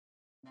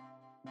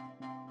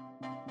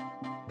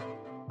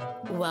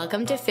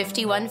Welcome to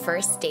 51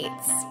 First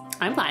Dates.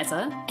 I'm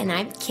Liza. And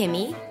I'm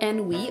Kimmy.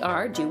 And we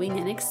are doing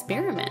an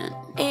experiment.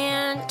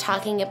 And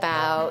talking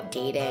about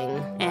dating.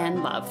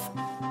 And love.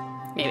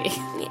 Maybe.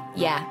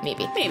 Yeah,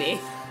 maybe.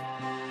 Maybe.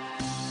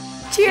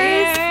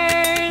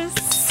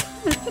 Cheers!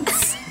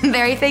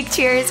 Very fake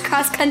cheers.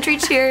 Cross-country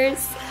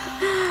cheers.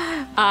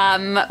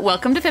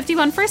 Welcome to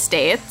 51 First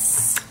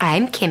Dates.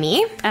 I'm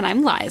Kimmy. And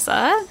I'm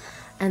Liza.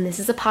 And this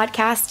is a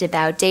podcast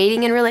about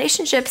dating and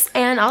relationships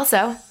and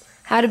also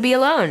how to be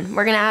alone.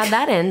 We're going to add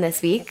that in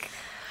this week.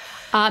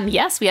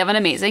 Yes, we have an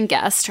amazing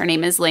guest. Her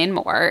name is Lane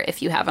Moore,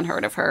 if you haven't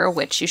heard of her,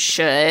 which you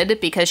should,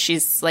 because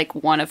she's like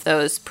one of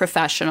those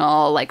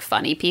professional, like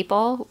funny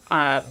people.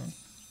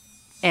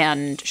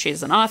 And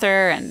she's an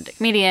author and a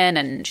comedian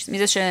and she's a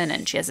musician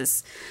and she has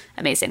this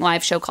amazing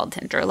live show called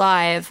Tinder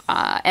Live.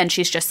 And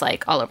she's just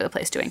like all over the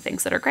place doing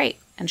things that are great.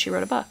 And she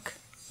wrote a book.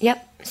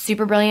 Yep.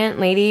 Super brilliant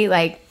lady,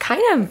 like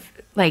kind of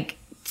like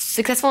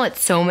successful at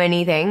so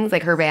many things.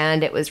 Like her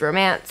band, it was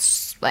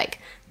romance. Like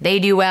they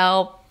do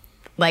well.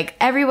 Like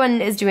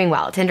everyone is doing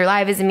well. Tinder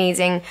Live is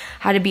amazing.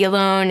 How to Be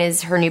Alone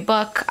is her new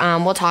book.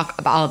 We'll talk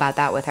all about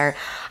that with her.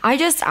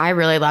 I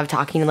really love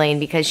talking to Lane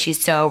because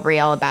she's so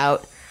real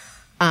about,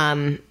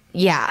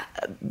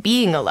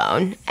 being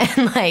alone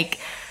and like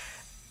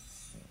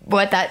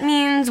what that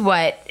means,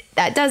 what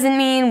that doesn't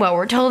mean, what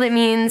we're told it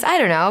means. I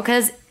don't know,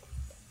 because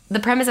the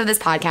premise of this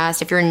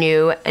podcast, if you're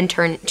new and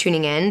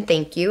tuning in,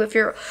 thank you. If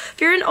you're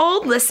an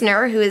old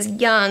listener who is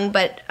young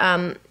but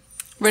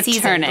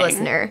seasoned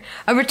listener,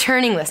 a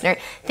returning listener,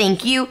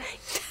 thank you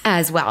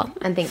as well.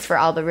 And thanks for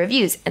all the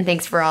reviews and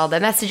thanks for all the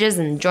messages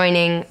and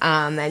joining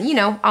and, you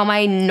know, all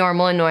my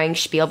normal annoying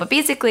spiel. But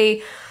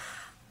basically,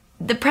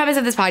 the premise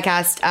of this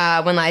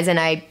podcast, when Liza and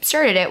I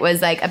started it,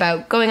 was like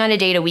about going on a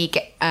date a week,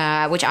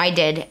 which I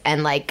did,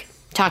 and like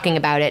talking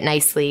about it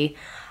nicely.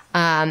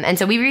 And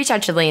so we reached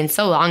out to Lane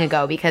so long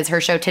ago because her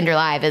show Tinder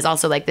Live is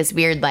also like this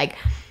weird, like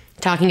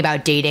talking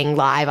about dating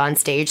live on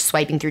stage,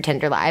 swiping through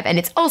Tinder Live. And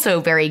it's also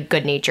very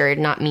good natured,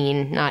 not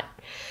mean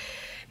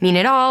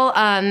at all.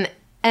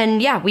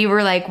 And yeah, we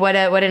were like, what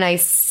a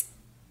nice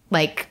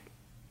like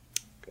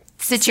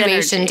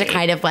situation to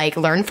kind of like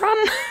learn from.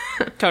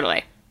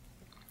 Totally.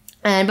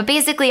 But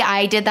basically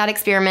I did that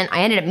experiment.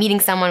 I ended up meeting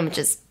someone, which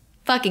is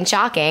fucking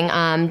shocking.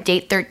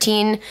 Date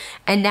 13.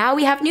 And now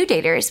we have new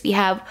daters. We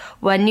have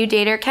one new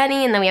dater,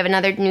 Kenny, and then we have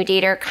another new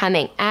dater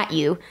coming at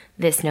you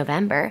this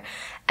November.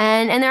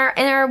 And in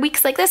our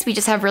weeks like this, we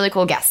just have really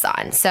cool guests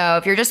on. So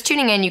if you're just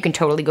tuning in, you can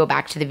totally go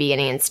back to the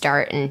beginning and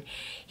start and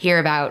hear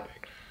about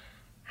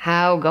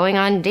how going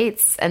on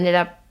dates ended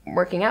up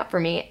working out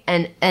for me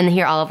and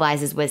hear all of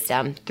Liza's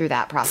wisdom through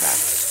that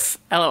process.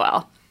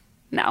 LOL.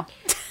 No.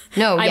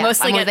 No, I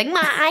mostly get like,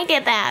 I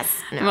did this.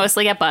 No. I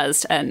mostly get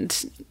buzzed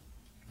and,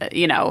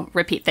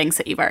 repeat things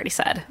that you've already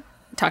said.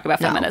 Talk about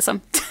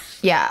feminism.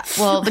 Yeah.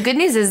 Well, the good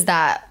news is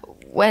that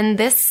when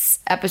this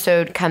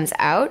episode comes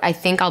out, I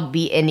think I'll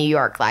be in New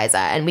York, Liza,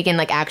 and we can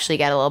like actually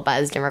get a little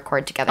buzzed and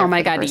record together. Oh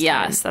my God,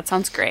 yes. That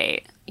sounds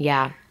great.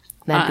 Yeah.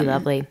 That'd be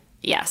lovely.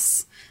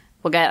 Yes.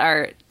 We'll get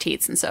our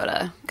teats and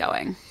soda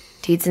going.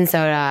 Teats and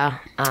soda,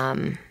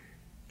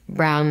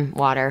 brown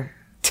water.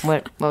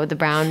 What would the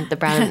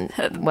brown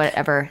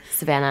whatever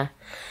Savannah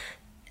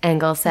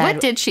Engel said.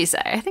 What did she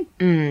say? I think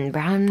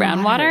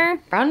brown water.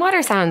 Brown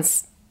water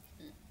sounds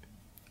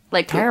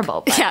like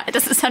terrible. But yeah, it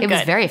doesn't sound good. It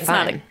was very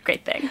fun. It's not a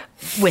great thing.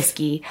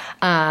 Whiskey.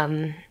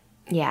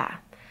 Yeah.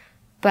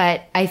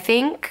 But I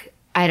think,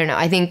 I don't know,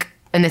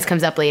 and this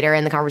comes up later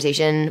in the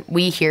conversation,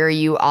 we hear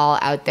you all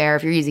out there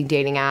if you're using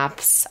dating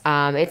apps.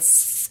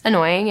 It's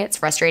annoying, it's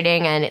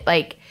frustrating, and it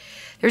like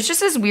there's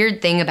just this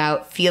weird thing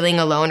about feeling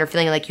alone or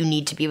feeling like you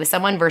need to be with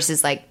someone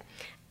versus like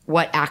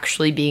what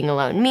actually being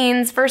alone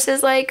means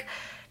versus like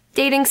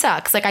dating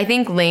sucks. Like I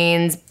think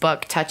Lane's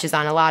book touches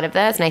on a lot of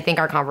this and I think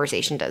our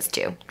conversation does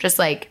too. Just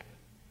like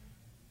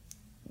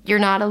you're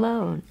not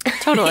alone.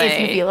 Totally.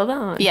 If you feel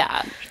alone.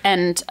 Yeah.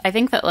 And I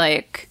think that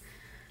like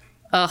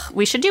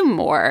we should do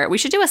more. We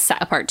should do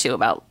a part 2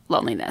 about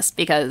loneliness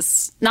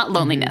because not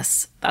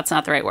loneliness. That's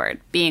not the right word.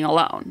 Being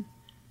alone,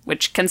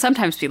 which can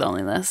sometimes be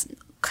loneliness.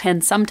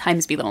 And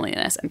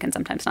can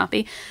sometimes not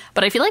be.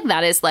 But I feel like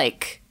that is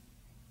like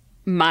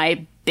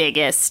my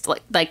biggest,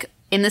 like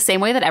in the same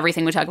way that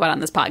everything we talk about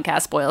on this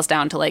podcast boils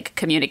down to like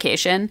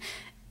communication,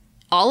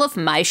 all of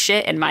my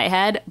shit in my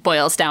head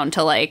boils down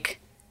to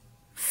like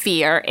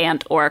fear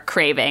and or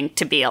craving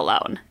to be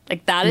alone.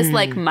 Like that is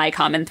like my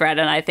common thread.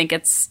 And I think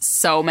it's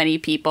so many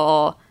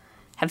people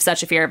have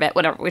such a fear of it.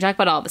 Whatever. We talk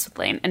about all this with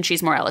Lane and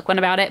she's more eloquent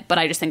about it, but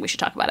I just think we should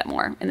talk about it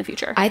more in the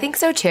future. I think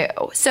so too.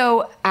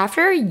 So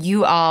after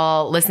you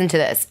all listen to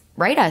this,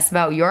 write us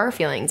about your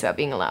feelings about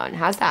being alone.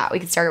 How's that? We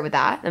can start with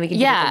that. Then we can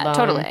do alone,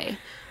 totally.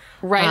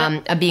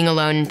 Right. A being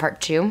alone in part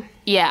 2.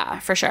 Yeah,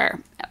 for sure.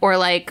 Or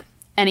like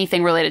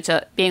anything related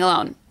to being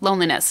alone,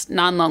 loneliness,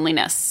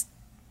 non-loneliness.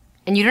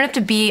 And you don't have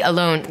to be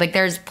alone. Like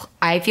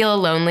I feel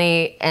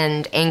lonely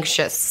and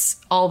anxious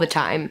all the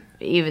time,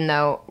 even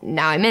though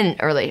now I'm in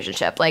a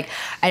relationship. Like,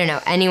 I don't know,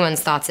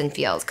 anyone's thoughts and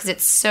feels. Because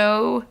it's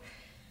so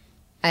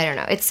I don't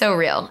know. It's so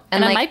real.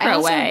 In a like,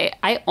 micro way,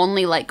 I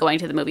only like going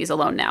to the movies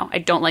alone now. I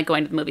don't like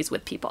going to the movies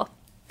with people.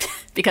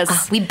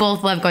 Because we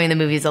both love going to the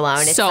movies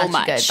alone. It's so such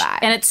much. a good vibe.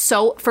 And it's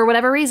so, for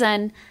whatever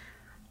reason,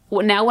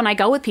 now when I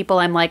go with people,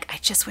 I'm like, I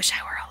just wish I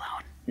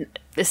were alone.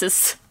 This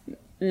is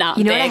not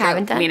You know big what I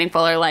haven't or done?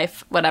 meaningful or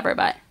life, whatever,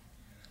 but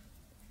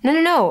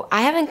No.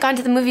 I haven't gone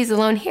to the movies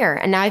alone here,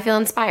 and now I feel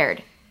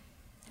inspired.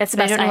 it's the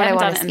But I best. don't know I what I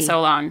haven't wanna done it in see.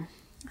 so long.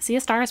 See,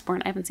 A Star is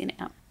Born. I haven't seen it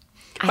yet.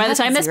 I By the have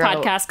time this zero-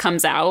 podcast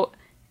comes out,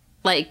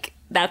 like,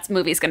 that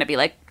movie's going to be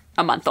like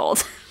a month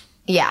old.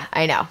 Yeah,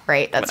 I know,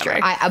 right? That's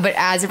Whatever. true. But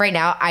as of right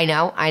now, I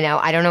know.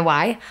 I don't know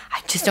why. I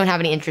just don't have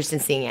any interest in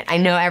seeing it. I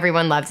know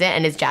everyone loves it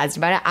and is jazzed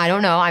about it. I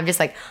don't know. I'm just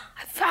like,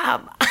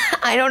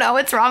 I don't know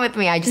what's wrong with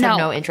me. I just have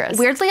no interest.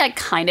 Weirdly, I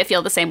kind of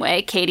feel the same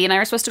way. Katie and I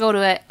were supposed to go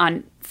to it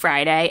on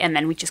Friday, and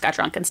then we just got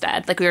drunk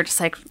instead. Like, we were just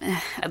like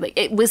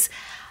it was.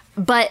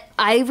 But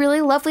I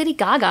really love Lady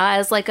Gaga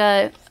as like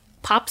a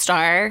pop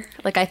star.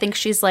 Like, I think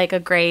she's like a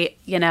great,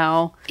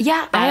 Yeah,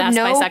 I have badass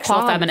no bisexual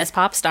qualms. feminist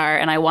pop star,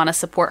 and I want to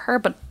support her.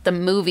 But the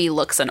movie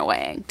looks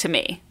annoying to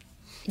me.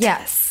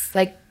 Yes,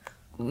 like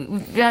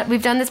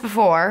we've done this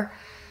before.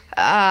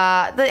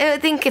 I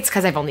think it's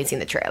because I've only seen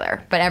the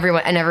trailer, but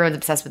everyone's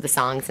obsessed with the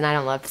songs, and I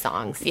don't love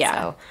songs.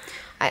 Yeah.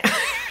 So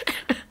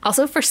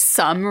Also, for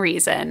some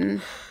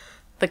reason,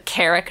 the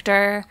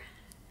character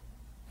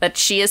that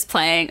she is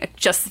playing,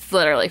 just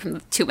literally from the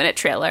 2-minute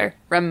trailer,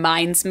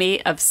 reminds me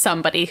of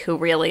somebody who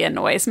really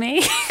annoys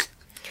me.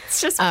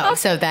 It's just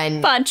so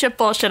then bunch of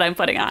bullshit I'm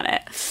putting on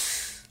it.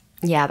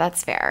 yeah,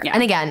 that's fair. Yeah.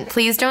 And again,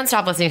 please don't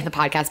stop listening to the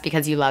podcast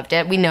because you loved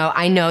it.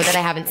 I know that I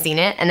haven't seen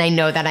it, and I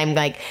know that I'm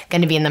like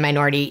going to be in the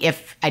minority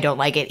if I don't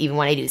like it, even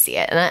when I do see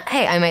it. And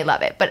hey, I might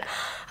love it, but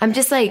I'm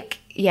just like,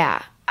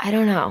 yeah, I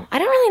don't know. I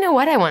don't really know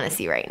what I want to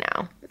see right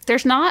now.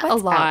 There's not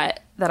What's a lot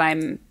that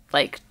I'm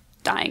like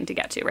dying to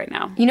get to right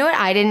now. You know what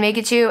I didn't make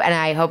it to, and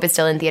I hope it's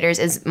still in theaters,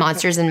 is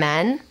Monsters and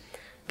Men.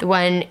 The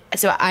one,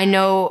 so I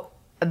know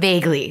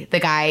vaguely the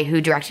guy who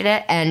directed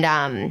it,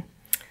 and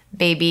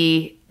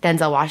baby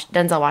Denzel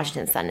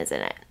Washington's son is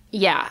in it.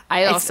 Yeah,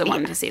 I also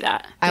wanted to see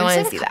that. I wanna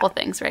There's see a that. couple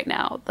things right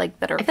now like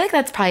that are. I feel like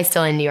that's probably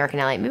still in New York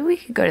and LA. Maybe we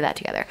could go to that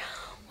together.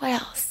 What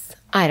else?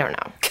 I don't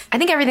know. I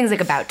think everything's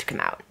like about to come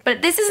out,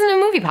 but this isn't a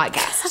movie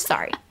podcast.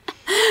 Sorry.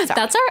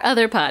 That's our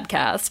other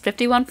podcast,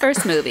 51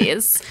 First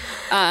Movies.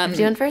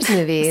 Doing first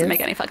movies, Doesn't make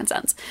any fucking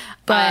sense.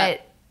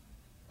 but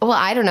well,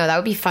 I don't know. That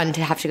would be fun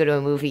to have to go to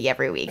a movie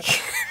every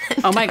week.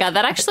 Oh my god,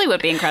 that actually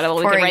would be incredible.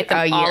 We For could write them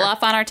a year. all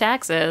off on our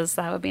taxes.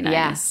 That would be nice.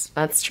 Yes,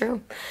 that's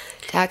true.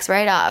 Tax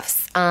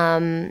write-offs.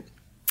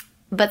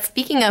 But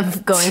speaking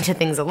of going to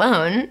things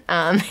alone,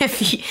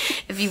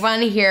 if you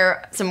want to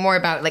hear some more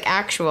about like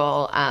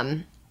actual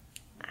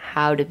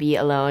how to be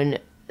alone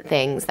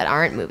things that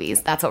aren't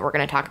movies, that's what we're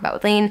going to talk about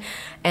with Lane.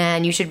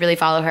 And you should really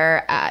follow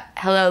her at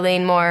Hello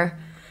Lane Moore.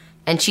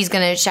 And she's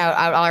going to shout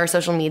out all our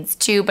social medias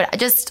too. But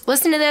just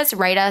listen to this,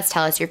 write us,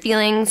 tell us your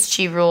feelings.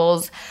 She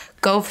rules.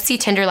 Go see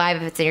Tinder Live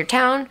if it's in your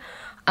town.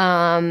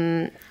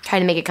 Try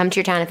to make it come to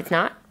your town if it's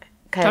not.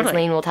 Because Totally.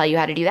 Lane will tell you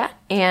how to do that.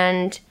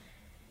 And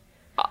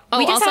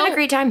we just had a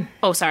great time.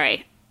 Oh,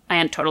 sorry.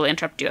 I totally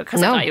interrupted you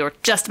because No. I thought you were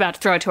just about to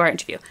throw it to our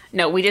interview.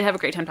 No, we did have a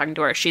great time talking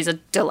to her. She's a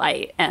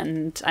delight,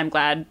 and I'm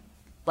glad,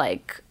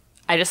 like,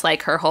 I just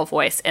like her whole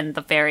voice in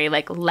the very,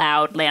 like,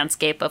 loud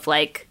landscape of,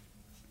 like,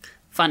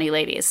 funny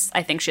ladies.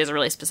 I think she has a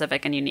really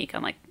specific and unique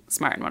and, like,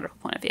 smart and wonderful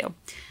point of view.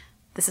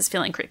 This is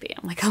feeling creepy.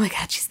 I'm like, oh my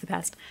God, she's the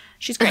best.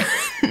 She's great.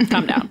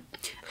 Calm down.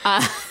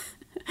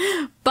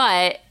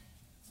 But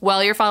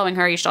while you're following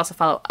her, you should also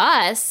follow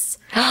us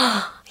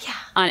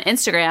on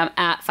Instagram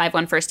at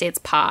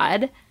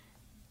 51firstdatespod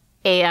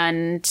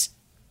and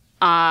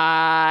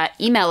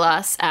email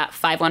us at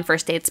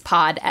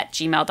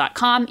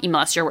 51firstdatespod@gmail.com. Email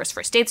us your worst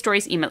first date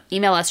stories.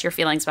 Email us your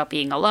feelings about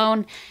being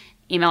alone.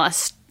 Email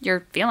us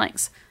your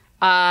feelings.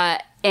 And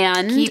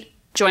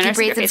join our Keep secret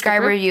rate, Facebook subscribe,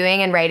 group.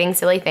 reviewing, and writing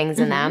silly things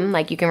in them.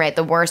 Like you can write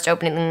the worst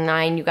opening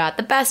line you got,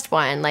 the best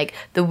one, like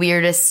the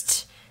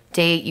weirdest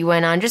date you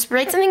went on. Just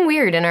write something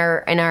weird in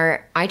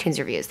our iTunes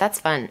reviews. That's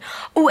fun.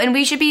 Oh, and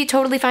we should be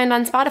totally found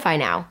on Spotify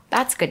now.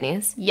 That's good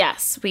news.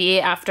 Yes, we,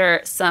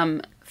 after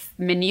some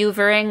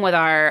maneuvering with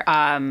our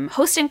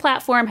hosting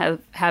platform,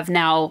 have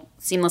now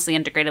seamlessly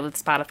integrated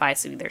with Spotify,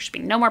 so there should be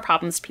no more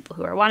problems to people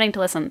who are wanting to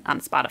listen on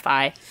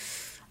Spotify.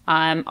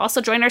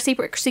 Also, join our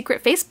secret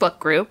Facebook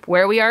group,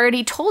 where we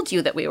already told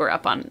you that we were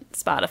up on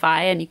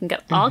Spotify, and you can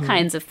get all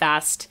kinds of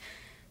fast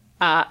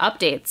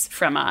updates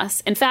from us.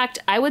 In fact,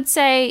 I would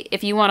say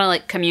if you want to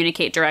like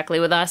communicate directly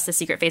with us, the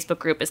secret Facebook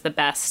group is the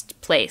best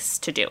place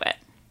to do it.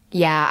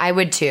 Yeah, I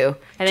would too.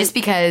 think- Just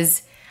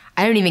because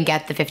I don't even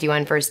get the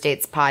 51 First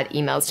Dates pod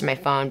emails to my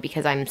phone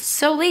because I'm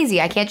so lazy.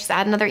 I can't just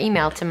add another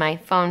email to my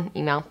phone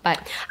email,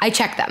 but I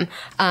check them.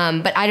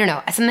 But I don't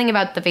know. Something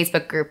about the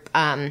Facebook group.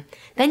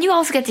 Then you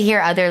also get to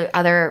hear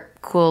other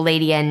cool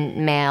lady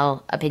and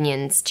male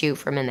opinions too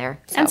from in there.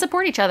 So. And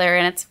support each other.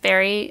 And it's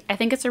I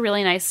think it's a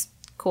really nice,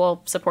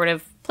 cool,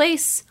 supportive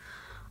place.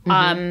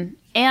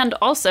 And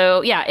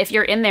also, yeah, if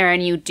you're in there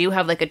and you do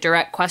have like a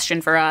direct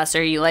question for us,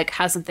 or you like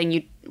have something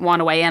you want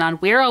to weigh in on,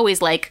 we're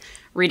always like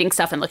reading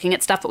stuff and looking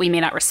at stuff, but we may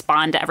not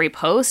respond to every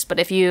post. But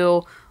if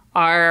you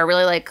are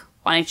really like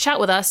wanting to chat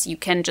with us, you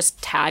can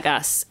just tag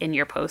us in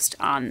your post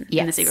in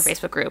the secret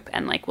Facebook group,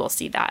 and like we'll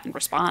see that and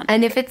respond.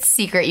 And if it's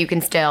secret, you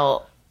can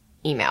still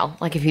email.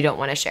 Like if you don't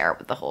want to share it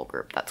with the whole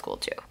group, that's cool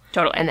too.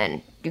 Totally. And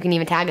then you can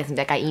even tag us and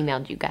be like, I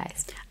emailed you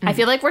guys. I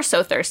feel like we're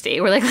so thirsty.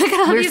 We're like, look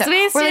at all these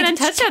ways to get in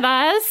touch with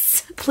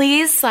us.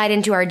 Please slide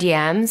into our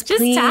DMs.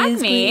 Just please,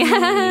 tag me.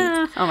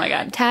 Please. Oh my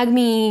God. Tag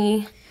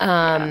me.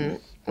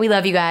 We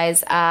love you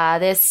guys.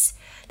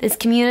 This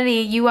community,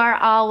 you are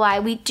all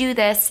why we do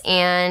this.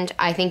 And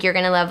I think you're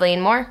going to love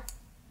Lane more.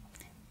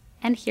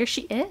 And here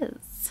she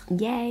is.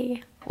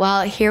 Yay.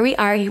 Well, here we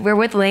are. We're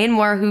with Lane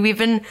Moore, who we've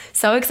been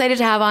so excited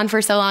to have on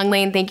for so long.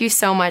 Lane, thank you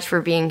so much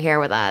for being here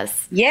with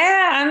us.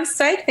 Yeah, I'm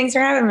psyched. Thanks for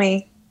having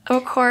me.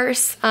 Of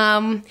course.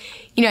 I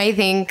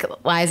think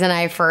Liza and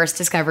I first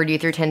discovered you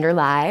through Tinder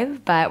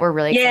Live, but we're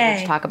really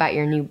excited to talk about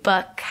your new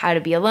book, How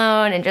to Be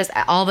Alone, and just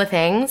all the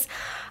things.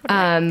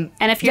 And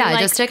if you're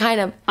just to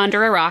kind of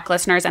under a rock,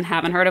 listeners, and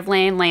haven't heard of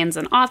Lane, Lane's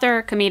an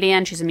author,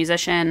 comedian. She's a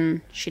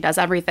musician. She does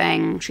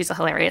everything. She's a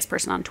hilarious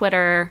person on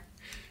Twitter.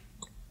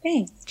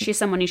 Thanks. She's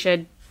someone you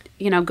should,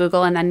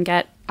 Google and then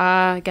get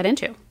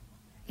into.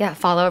 Yeah,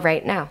 follow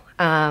right now.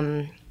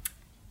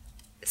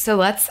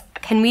 So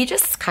can we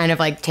just kind of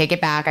like take it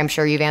back? I'm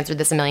sure you've answered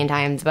this a million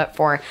times, but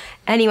for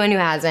anyone who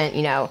hasn't,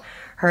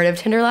 heard of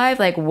Tinder Live,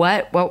 like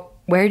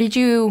where did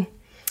you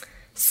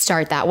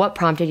start that? What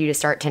prompted you to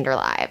start Tinder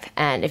Live?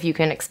 And if you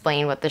can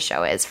explain what the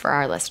show is for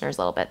our listeners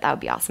a little bit, that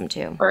would be awesome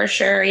too. For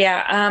sure.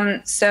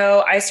 Yeah.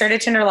 So I started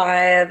Tinder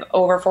Live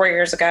over 4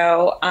 years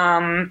ago.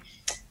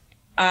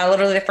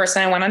 Literally the first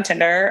time I went on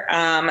Tinder,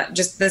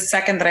 just the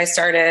second that I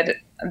started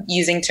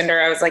using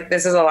Tinder, I was like,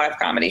 this is a live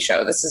comedy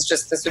show.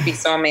 This would be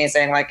so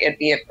amazing. Like it'd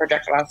be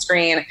projected on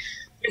screen.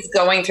 Just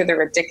going through the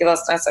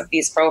ridiculousness of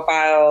these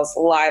profiles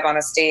live on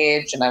a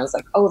stage. And I was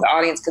like, oh, the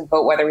audience could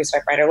vote whether we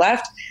swipe right or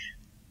left.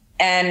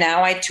 And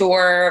now I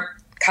tour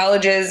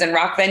colleges and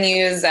rock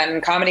venues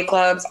and comedy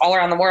clubs all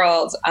around the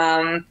world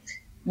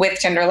with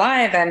Tinder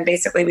Live. And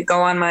basically we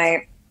go on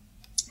my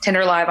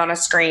Tinder Live on a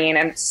screen,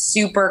 and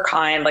super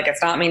kind. Like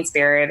it's not mean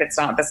spirited. It's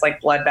not this like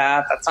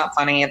bloodbath. That's not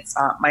funny. It's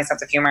not my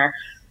sense of humor.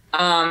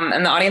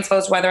 And the audience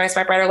votes whether I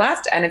swipe right or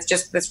left. And it's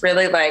just this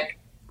really like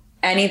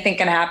anything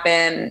can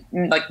happen,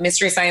 like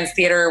Mystery Science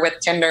Theater with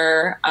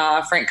Tinder.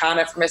 Frank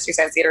Conniff from Mystery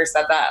Science Theater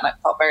said that, and it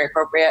felt very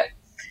appropriate.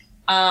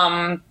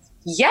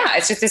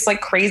 It's just this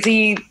like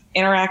crazy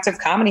interactive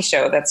comedy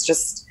show that's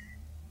just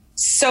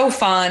so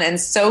fun and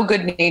so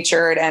good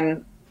natured.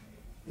 And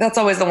that's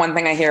always the one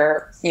thing I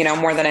hear,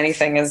 more than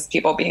anything, is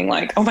people being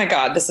like, oh my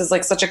God, this is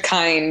like such a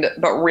kind,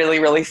 but really,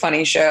 really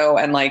funny show.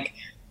 And like,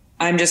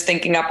 I'm just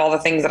thinking up all the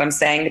things that I'm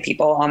saying to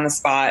people on the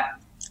spot.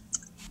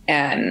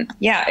 And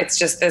yeah, it's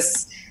just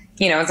this,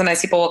 it's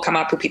nice people will come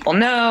up who people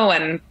know.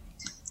 And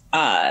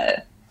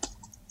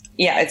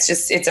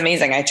it's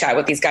amazing. I chat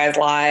with these guys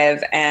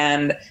live,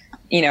 and,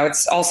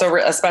 it's also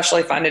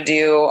especially fun to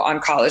do on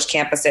college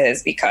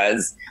campuses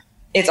because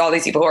it's all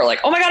these people who are like,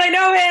 oh my God, I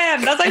know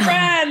him. That's my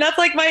friend. That's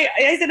like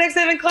I sit next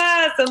to him in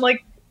class. And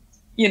like,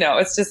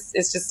 it's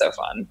just so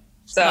fun.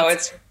 So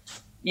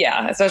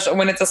especially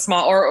when it's a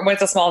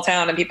small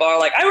town and people are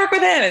like, I work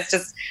with him.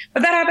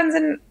 But that happens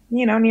in,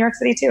 New York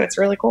City too. It's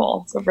really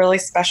cool. It's a really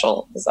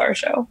special, bizarre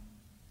show.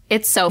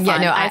 It's so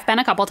fun. I've been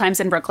a couple times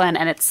in Brooklyn,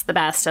 and it's the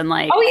best. And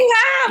like, oh, you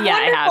have? Yeah,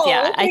 Wonderful. I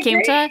have. Yeah,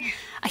 Okay,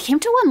 I came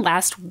to one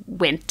last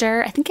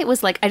winter. I think it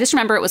was like, I just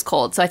remember it was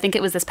cold. So I think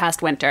it was this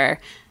past winter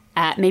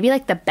at maybe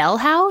like the Bell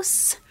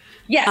House.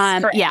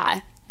 Yes. Yeah.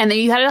 And then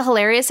you had a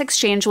hilarious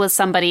exchange with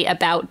somebody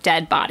about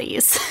dead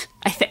bodies,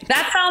 I think.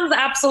 That sounds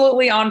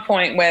absolutely on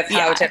point with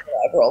how Tinder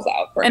Live rolls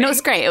out. And it was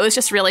great. It was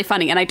just really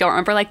funny. And I don't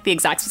remember like the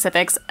exact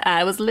specifics.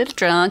 I was a little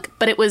drunk,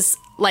 but it was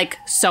like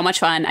so much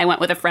fun. I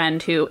went with a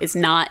friend who is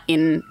not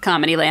in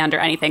comedy land or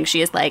anything.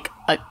 She is like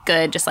a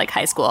good, just like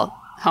high school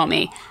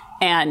homie.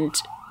 And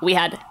we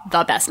had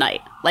the best night.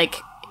 Like,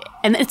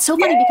 and it's so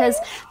funny because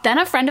then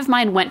a friend of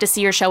mine went to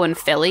see your show in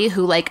Philly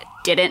who like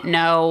didn't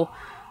know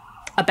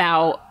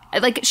about,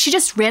 like, she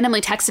just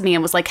randomly texted me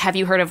and was like, have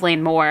you heard of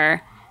Lane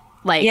Moore?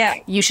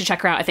 Like, you should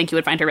check her out. I think you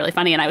would find her really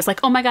funny. And I was like,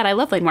 oh my God, I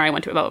love Lane Moore. I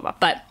went to blah, blah, blah.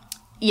 But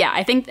yeah,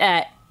 I think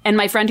that, and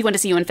my friend who went to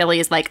see you in Philly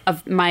is like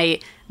my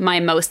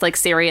most like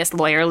serious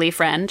lawyerly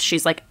friend.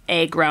 She's like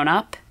a grown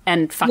up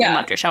and fucking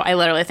loved your show. I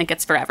literally think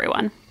it's for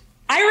everyone.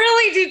 I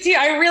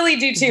really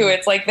do too.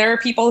 It's like there are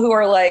people who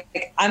are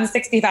like, I'm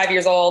 65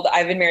 years old.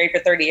 I've been married for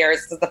 30 years.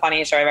 This is the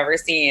funniest show I've ever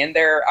seen.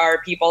 There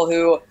are people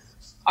who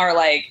are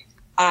like,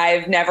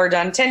 I've never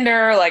done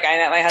Tinder. Like I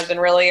met my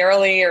husband really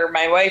early or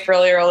my wife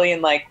really early.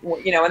 And like,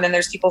 and then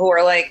there's people who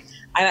are like,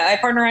 I met my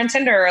partner on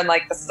Tinder and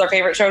like, this is our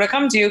favorite show to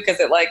come to because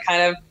it like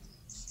kind of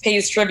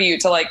pays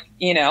tribute to like,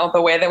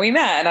 the way that we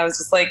met. And I was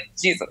just like,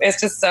 Jesus,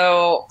 it's just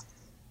so...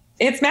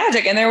 It's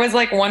magic. And there was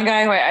like one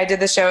guy who I did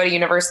the show at a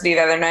university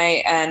the other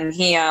night, and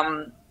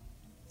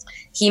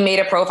he made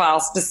a profile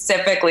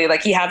specifically,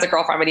 like he has a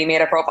girlfriend, but he made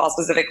a profile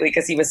specifically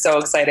because he was so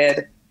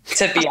excited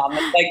to be on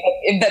the,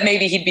 like that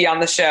maybe he'd be on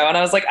the show. And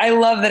I was like, I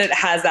love that it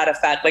has that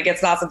effect. Like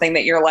it's not something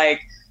that you're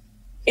like,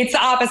 it's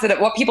the opposite of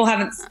what people who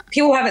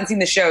haven't seen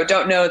the show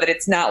don't know, that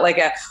it's not like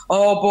a,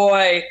 oh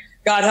boy,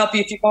 God help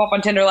you if you go up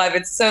on Tinder Live.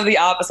 It's so the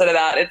opposite of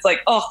that. It's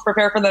like, oh,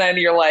 prepare for the night of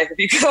your life if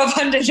you go up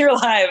on Tinder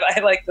Live. I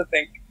like to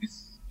think.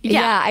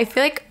 Yeah, I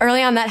feel like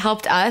early on that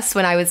helped us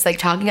when I was like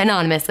talking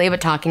anonymously, but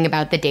talking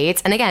about the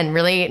dates. And again,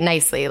 really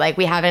nicely. Like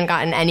we haven't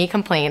gotten any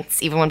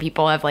complaints, even when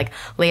people have like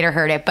later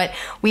heard it. But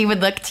we would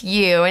look to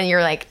you and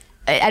you're like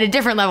at a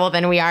different level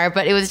than we are.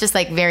 But it was just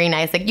like very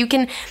nice. Like you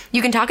can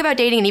talk about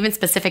dating and even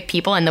specific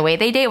people and the way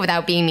they date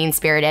without being mean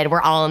spirited.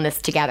 We're all in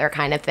this together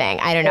kind of thing.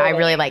 I don't know. I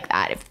really like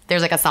that. If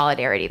there's like a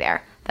solidarity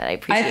there that I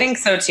appreciate. I think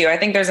so too. I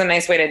think there's a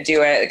nice way to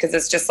do it because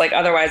it's just like,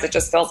 otherwise it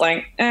just feels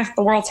like, the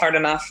world's hard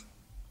enough.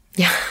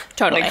 Yeah,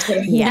 totally. Like,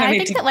 yeah, I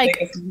think that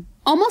like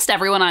almost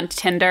everyone on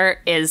Tinder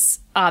is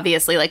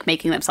obviously like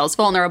making themselves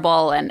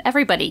vulnerable, and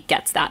everybody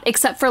gets that,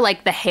 except for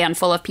like the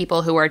handful of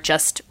people who are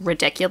just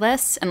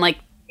ridiculous and like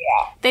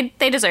they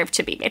deserve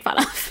to be made fun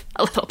of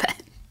a little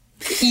bit.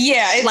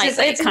 Yeah, it's Like, just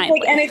it's like,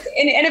 kindly. and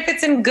if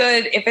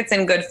it's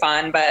in good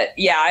fun. But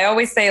yeah, I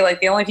always say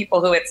like the only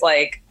people who it's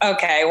like,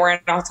 okay, we're in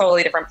a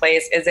totally different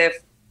place is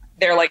if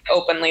they're like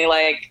openly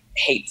like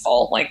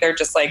hateful, like they're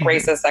just like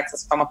racist,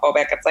 sexist,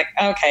 homophobic. It's like,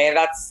 okay,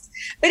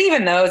 but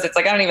even those, it's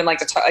like I don't even like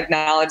to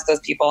acknowledge those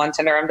people on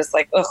Tinder. I'm just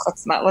like, ugh,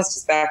 let's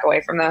just back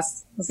away from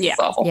this. This is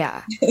awful.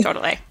 Yeah.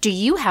 Totally. Do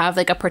you have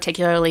like a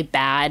particularly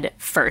bad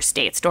first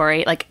date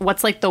story? Like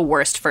what's like the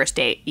worst first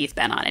date you've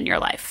been on in your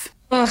life?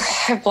 Ugh,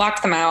 I've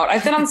blocked them out.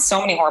 I've been on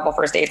so many horrible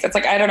first dates. It's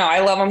like, I don't know. I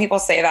love when people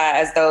say that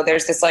as though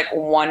there's this like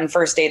one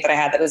first date that I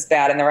had that was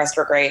bad and the rest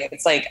were great.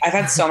 It's like, I've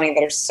had so many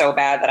that are so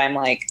bad that I'm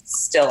like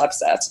still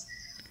upset.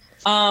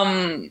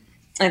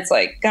 It's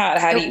like, God,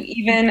 how do you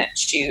even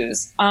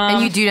choose?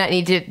 And you do not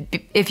need to,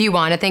 if you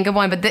want to think of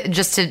one, but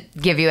just to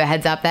give you a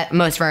heads up that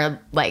most of our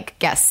like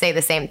guests say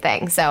the same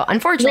thing. So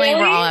unfortunately,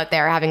 Really? we're all out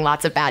there having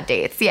lots of bad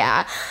dates.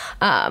 Yeah.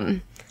 I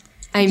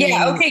mean,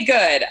 yeah. Okay,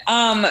 good.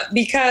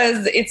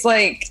 Because it's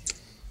like,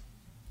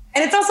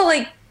 and it's also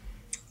like,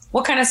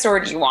 what kind of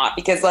story do you want?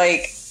 Because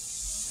like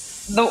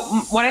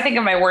when I think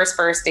of my worst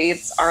first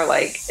dates are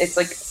like, it's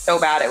like so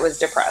bad it was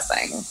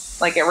depressing.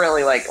 Like it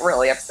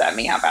really upset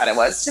me how bad it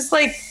was. Just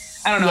like,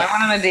 I don't know. Yeah. I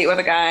went on a date with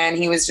a guy and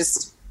he was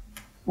just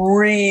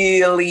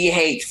really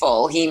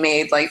hateful. He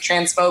made like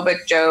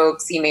transphobic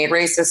jokes. He made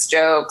racist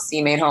jokes.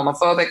 He made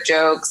homophobic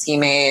jokes. He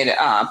made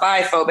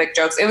biphobic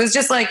jokes. It was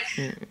just like,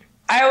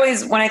 I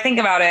always, when I think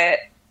about it,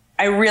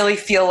 I really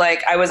feel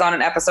like I was on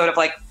an episode of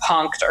like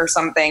Punk'd or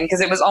something.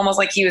 Cause it was almost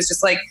like he was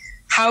just like,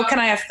 how can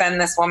I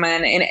offend this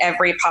woman in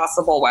every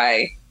possible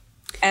way?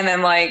 And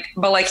then like,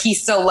 but like he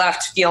still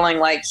left feeling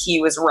like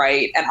he was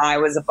right and I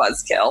was a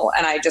buzzkill.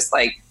 And I just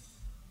like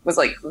was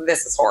like,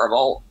 this is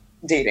horrible.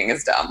 Dating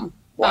is dumb.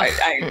 Why?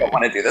 I don't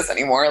want to do this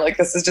anymore. Like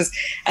this is just,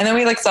 and then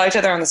we like saw each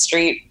other on the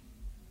street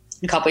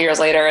a couple years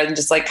later and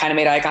just like kind of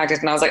made eye contact.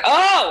 And I was like,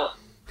 oh,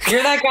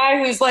 you're that guy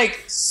who's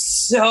like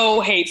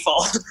so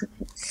hateful.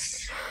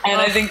 And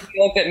I think he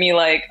looked at me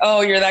like, oh,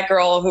 you're that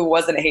girl who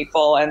wasn't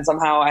hateful. And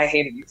somehow I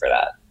hated you for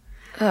that.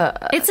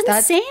 It's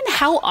insane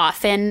how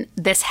often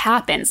this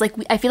happens. Like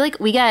I feel like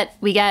we have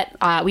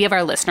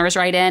our listeners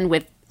write in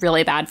with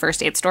really bad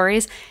first date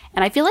stories,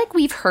 and I feel like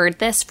we've heard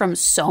this from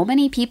so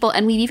many people,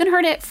 and we've even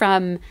heard it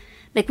from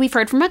we've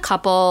heard from a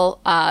couple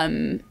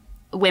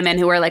women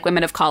who are like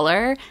women of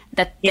color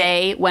that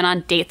they went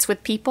on dates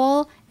with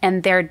people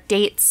and their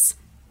dates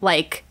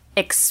like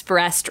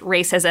expressed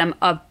racism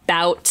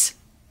about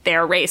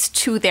their race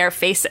to their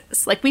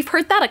faces. Like we've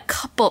heard that a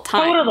couple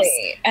times.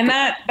 Totally. And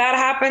that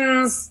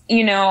happens,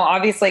 you know,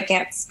 obviously I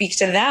can't speak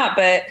to that,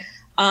 but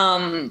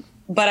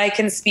I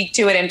can speak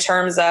to it in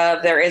terms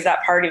of there is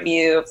that part of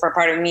me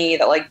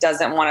that like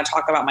doesn't want to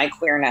talk about my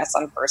queerness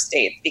on first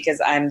dates because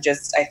I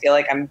feel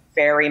like I'm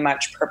very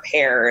much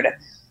prepared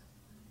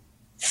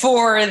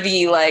for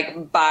the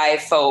like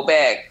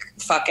biphobic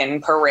fucking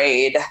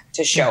parade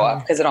to show up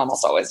because it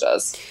almost always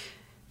does.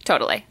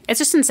 Totally. It's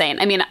just insane.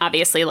 I mean,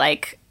 obviously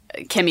like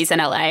Kimmy's in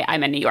LA,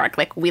 I'm in New York.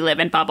 Like we live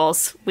in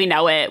bubbles. We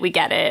know it. We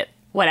get it.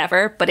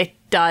 Whatever. But it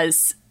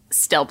does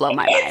still blow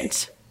my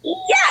mind.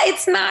 Yeah,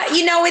 it's not,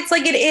 you know, it's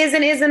like it is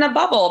and isn't a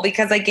bubble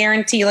because I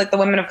guarantee like the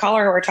women of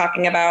color who are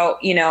talking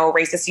about, you know,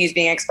 racist views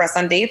being expressed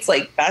on dates,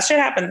 like that shit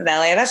happens in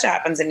LA, that shit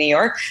happens in New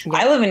York. Yeah.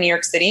 I live in New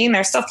York City and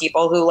there's still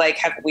people who like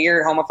have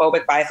weird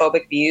homophobic,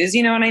 biphobic views,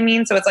 you know what I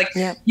mean? So it's like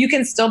you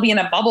can still be in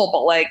a bubble,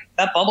 but like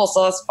that bubble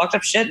still has fucked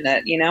up shit in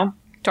it, you know?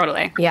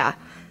 Totally. Yeah.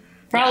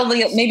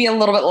 Probably maybe a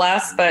little bit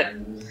less, but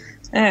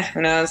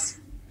who knows?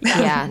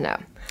 Yeah,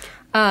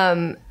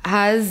 no.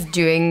 Has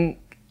doing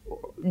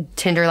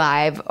Tinder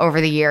Live over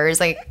the years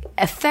like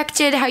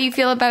affected how you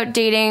feel about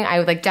dating? I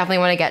would like definitely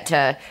want to get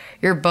to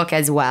your book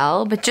as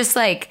well, but just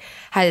like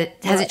has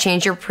it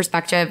changed your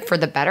perspective for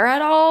the better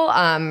at all?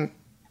 Made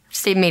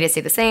it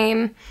stay the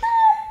same?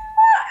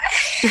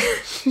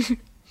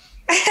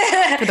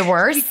 For the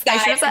worse? I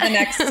should have said. The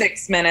next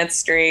 6 minutes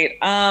straight.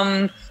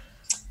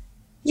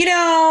 You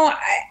know,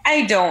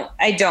 I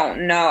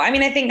don't know. I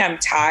mean, I think I'm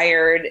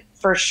tired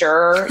for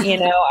sure.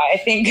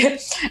 I think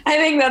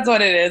that's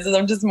what it is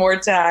I'm just more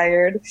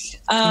tired.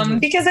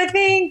 Because I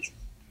think,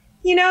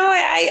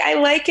 I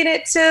liken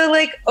it to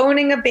like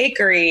owning a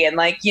bakery and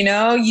like,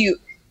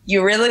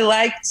 you really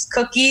liked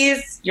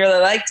cookies, you really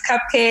liked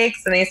cupcakes,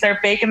 and then you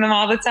start baking them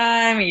all the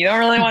time and you don't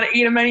really want to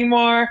eat them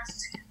anymore.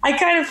 I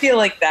kind of feel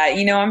like that.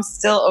 I'm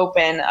still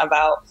open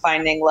about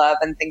finding love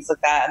and things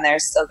like that. And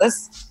there's still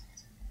this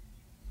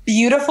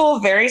beautiful,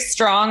 very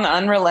strong,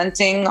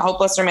 unrelenting,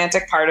 hopeless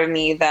romantic part of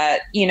me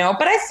that,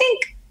 but I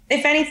think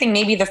if anything,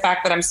 maybe the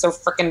fact that I'm so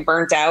freaking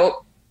burnt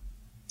out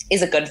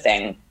is a good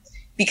thing.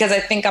 Because I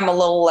think I'm a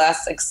little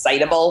less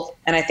excitable,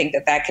 and I think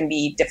that can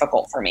be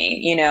difficult for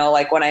me.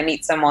 Like when I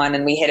meet someone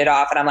and we hit it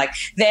off and I'm like,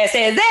 this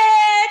is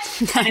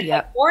it! And it's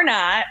like, or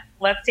not,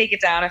 let's take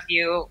it down a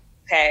few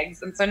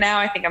pegs. And so now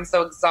I think I'm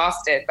so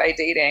exhausted by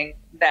dating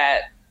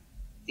that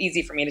it's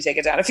easy for me to take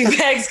it down a few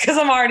pegs because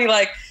I'm already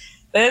like,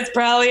 this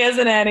probably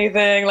isn't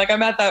anything. Like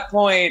I'm at that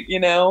point,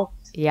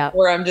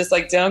 where I'm just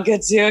like, don't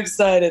get too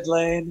excited,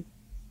 Lane.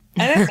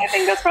 And I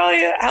think that's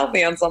probably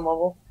healthy on some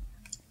level.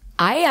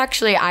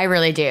 I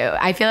really do.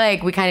 I feel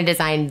like we kind of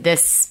designed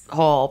this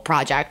whole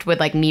project with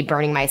like me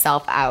burning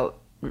myself out,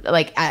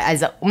 like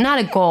as not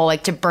a goal,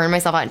 like to burn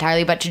myself out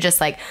entirely, but to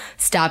just like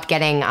stop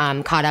getting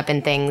caught up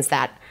in things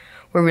that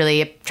were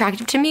really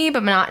attractive to me,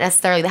 but not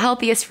necessarily the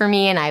healthiest for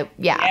me.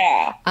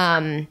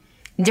 And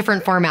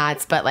different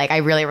formats, but like I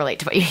really relate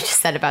to what you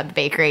just said about the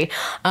bakery.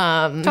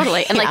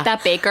 Totally. And like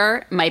that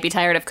baker might be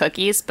tired of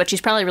cookies, but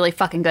she's probably really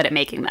fucking good at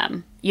making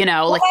them.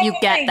 Like you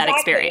get that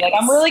experience. Like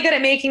I'm really good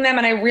at making them,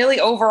 and I really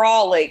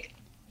overall, like,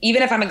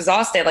 even if I'm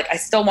exhausted, like I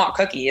still want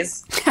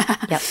cookies.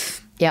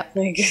 Yep.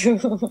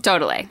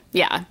 Totally.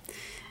 Yeah.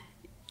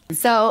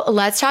 So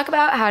let's talk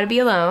about How to Be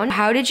Alone.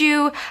 How did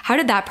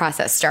that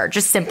process start?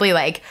 Just simply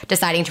like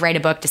deciding to write a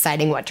book,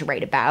 deciding what to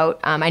write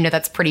about. I know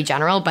that's pretty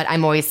general, but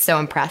I'm always so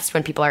impressed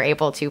when people are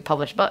able to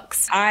publish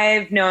books.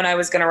 I've known I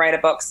was going to write a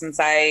book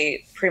since I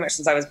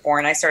was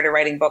born. I started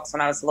writing books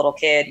when I was a little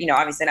kid,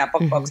 obviously not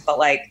books, but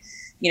like,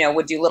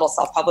 would do little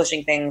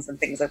self-publishing things and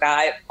things like that.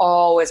 I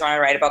always wanted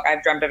to write a book.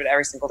 I've dreamt of it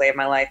every single day of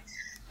my life.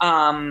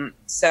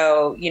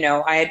 So,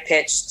 I had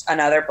pitched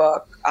another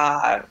book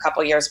a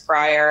couple years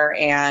prior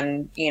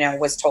and,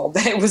 was told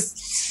that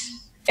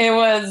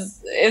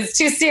it's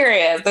too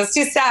serious. It's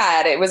too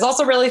sad. It was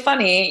also really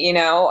funny,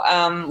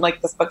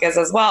 like this book is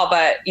as well,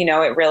 but,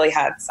 it really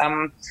had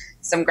some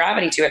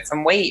gravity to it,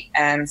 some weight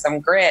and some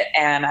grit.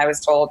 And I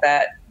was told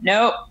that,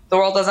 nope, the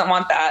world doesn't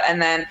want that.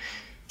 And then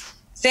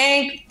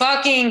thank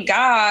fucking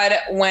God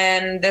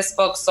when this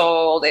book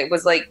sold, it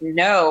was like,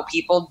 no,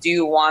 people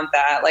do want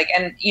that. Like,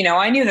 and,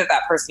 I knew that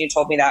person who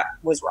told me that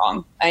was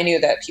wrong. I knew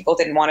that people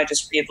didn't want to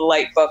just read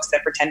light books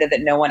that pretended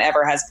that no one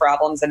ever has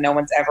problems and no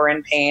one's ever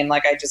in pain.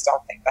 Like, I just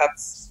don't think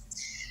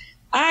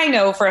I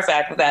know for a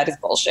fact that is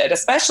bullshit,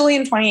 especially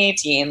in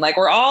 2018. Like,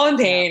 we're all in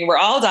pain. We're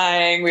all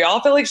dying. We all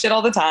feel like shit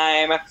all the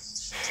time.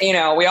 We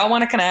all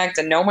want to connect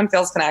and no one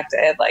feels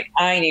connected. Like,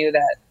 I knew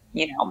that,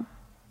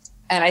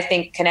 and I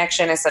think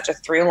connection is such a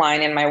through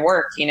line in my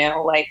work,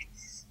 like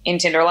in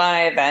Tinder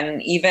Live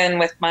and even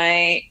with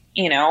my,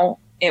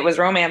 it was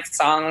romance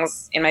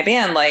songs in my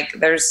band. Like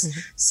there's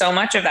so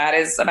much of that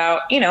is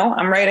about,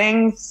 I'm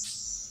writing,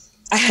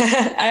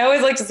 I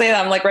always like to say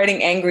that I'm like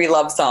writing angry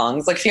love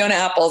songs. Like Fiona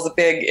Apple's a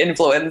big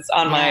influence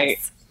on my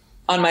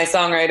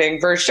songwriting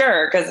for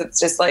sure. Cause it's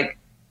just like,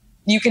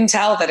 you can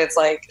tell that it's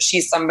like,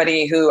 she's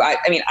somebody who I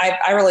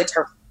relate to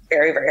her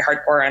very, very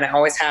hardcore and I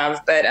always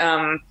have, but,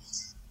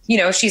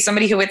 she's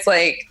somebody who it's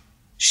like,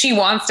 she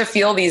wants to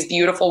feel these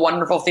beautiful,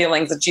 wonderful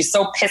feelings and she's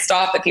so pissed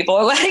off that people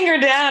are letting her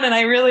down. And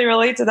I really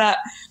relate to that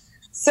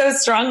so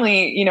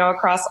strongly,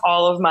 across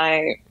all of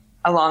my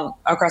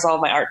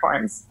art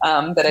forms,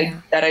 that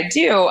I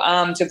do,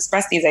 to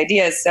express these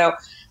ideas. So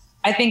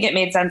I think it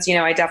made sense.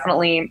 I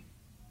definitely,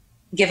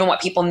 given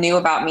what people knew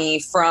about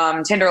me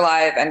from Tinder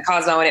Live and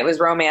Cosmo, and it was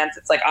romance.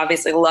 It's like,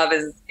 obviously love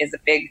is a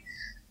big,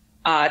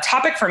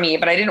 topic for me,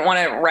 but I didn't want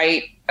to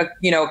write a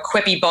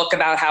quippy book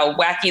about how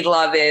wacky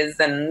love is.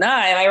 And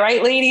am I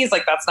right, ladies?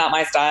 Like that's not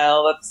my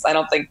style. I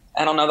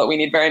don't know that we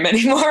need very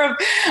many more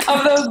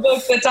of those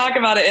books that talk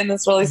about it in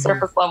this really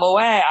surface level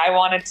way. I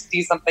wanted to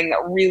do something that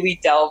really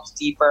delved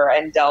deeper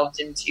and delved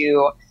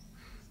into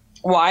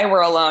why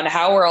we're alone,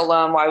 how we're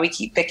alone, why we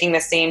keep picking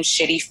the same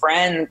shitty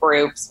friend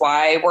groups,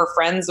 why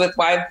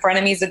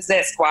frenemies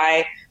exist,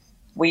 why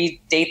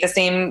we date the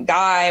same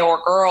guy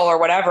or girl or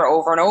whatever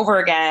over and over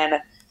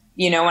again.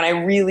 And I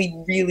really,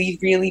 really,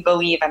 really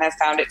believe, and I've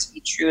found it to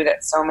be true,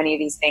 that so many of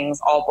these things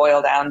all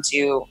boil down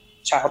to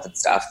childhood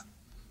stuff.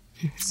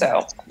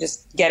 So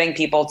just getting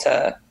people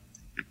to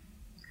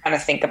kind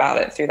of think about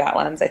it through that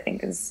lens, I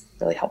think is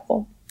really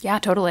helpful. Yeah,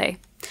 totally.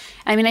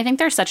 I mean, I think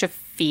there's such a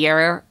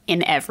fear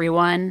in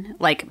everyone,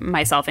 like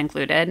myself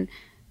included,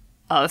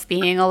 of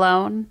being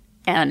alone.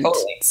 And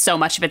so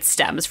much of it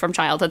stems from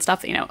childhood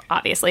stuff,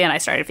 obviously. And I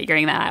started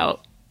figuring that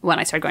out when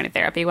I started going to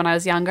therapy when I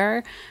was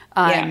younger.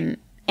 I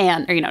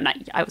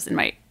was in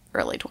my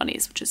early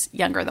 20s, which is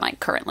younger than I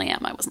currently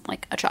am. I wasn't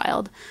like a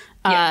child.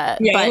 Yeah,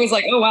 but I was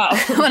like, oh wow.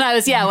 when I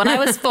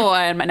was 4,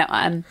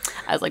 I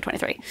was like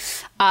 23.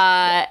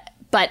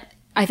 But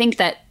I think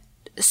that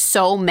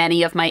so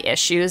many of my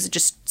issues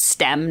just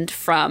stemmed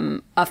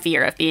from a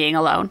fear of being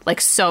alone. Like,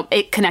 so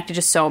it connected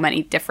to so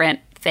many different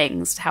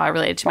things, how I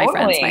related to my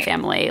friends, my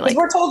family. Like,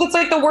 we're told it's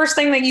like the worst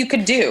thing that you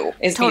could do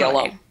is be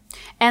alone.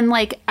 And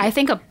like, I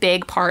think a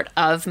big part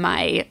of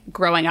my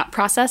growing up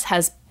process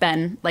has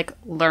been like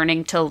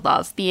learning to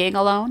love being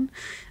alone,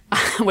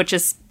 which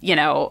is, you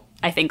know,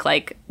 I think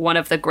like one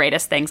of the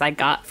greatest things I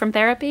got from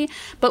therapy.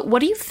 But what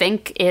do you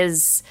think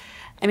is,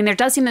 I mean, there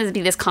does seem to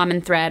be this common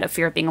thread of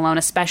fear of being alone,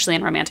 especially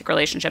in romantic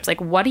relationships. Like,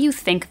 what do you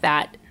think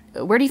that,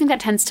 where do you think that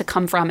tends to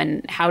come from?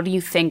 And how do you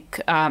think,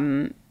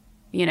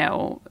 you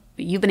know,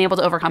 you've been able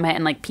to overcome it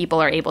and like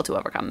people are able to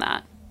overcome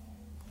that?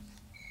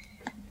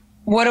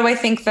 What do I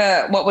think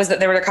what was that?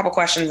 There were a couple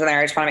questions in there.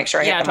 I just want to make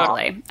sure I hit them all.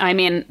 I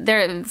mean,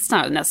 it's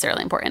not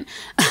necessarily important,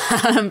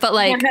 but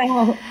like,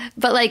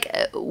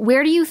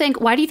 why do you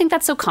think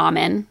that's so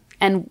common?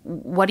 And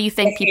what do you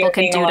think people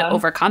can do to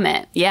overcome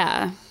it?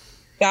 Yeah.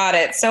 Got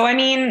it. So, I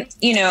mean,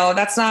 you know,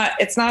 it's not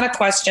a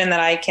question that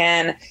I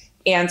can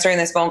answer in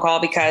this phone call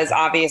because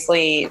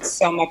obviously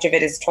so much of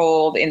it is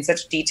told in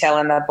such detail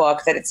in the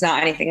book that it's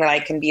not anything that I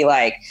can be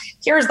like,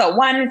 here's the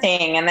one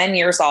thing and then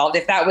you're solved.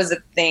 If that was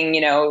a thing,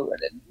 you know,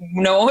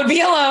 no one would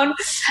be alone.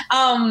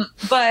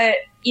 But,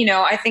 you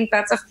know, I think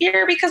that's a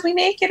fear because we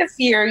make it a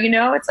fear, you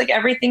know, it's like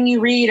everything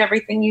you read,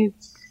 everything you,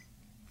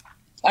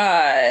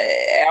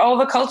 all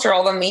the culture,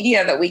 all the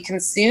media that we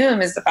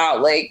consume is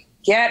about like,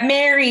 get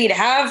married,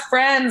 have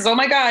friends. Oh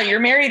my God, you're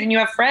married and you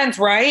have friends,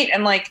 right?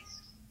 And like,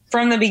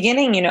 from the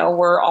beginning, you know,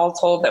 we're all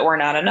told that we're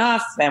not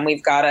enough and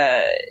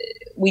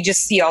we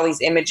just see all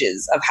these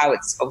images of how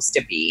it's supposed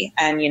to be.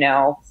 And, you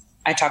know,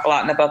 I talk a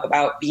lot in the book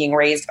about being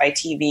raised by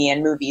TV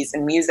and movies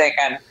and music,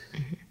 and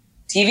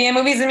TV and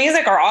movies and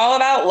music are all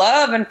about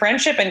love and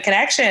friendship and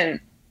connection.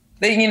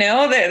 You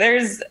know,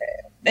 there's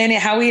and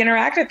how we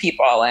interact with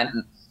people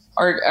and,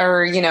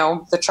 or, you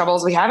know, the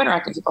troubles we have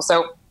interacting with people.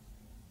 So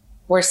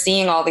we're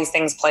seeing all these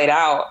things played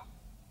out,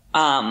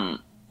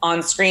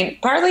 on screen,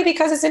 partly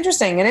because it's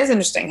interesting. It is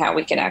interesting how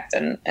we connect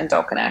and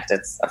don't connect.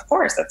 It's, of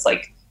course, that's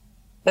like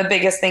the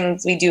biggest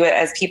things we do it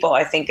as people.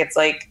 I think it's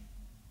like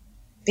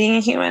being a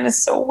human is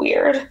so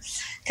weird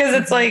because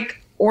it's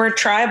like we're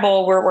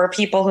tribal. We're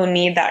people who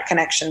need that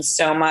connection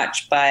so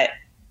much, but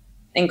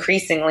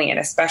increasingly, and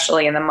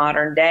especially in the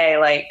modern day,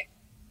 like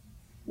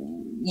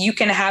you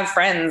can have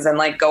friends and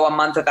like go a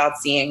month without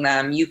seeing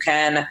them. You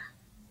can,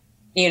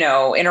 you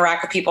know,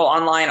 interact with people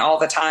online all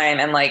the time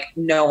and like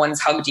no one's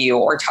hugged you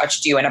or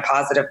touched you in a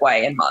positive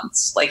way in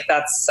months. Like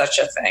that's such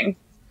a thing.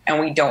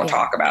 And we don't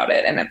talk about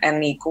it.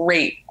 And the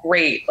great,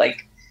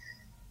 like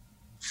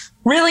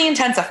really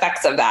intense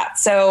effects of that.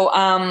 So,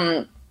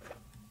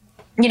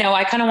 you know,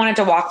 I kind of wanted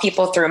to walk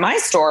people through my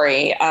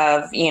story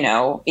of, you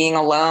know, being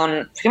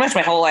alone pretty much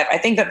my whole life. I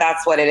think that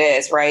that's what it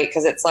is, right?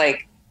 Because it's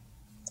like,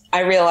 I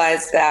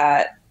realized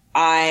that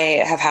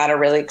I have had a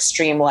really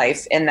extreme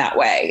life in that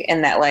way,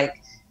 in that like,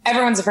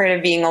 everyone's afraid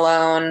of being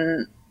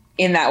alone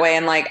in that way.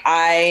 And like,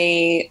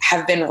 I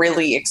have been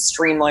really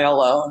extremely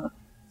alone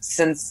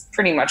since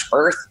pretty much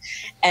birth.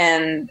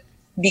 And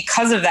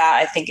because of that,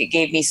 I think it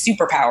gave me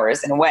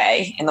superpowers in a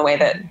way, in the way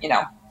that, you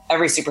know,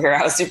 every superhero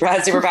has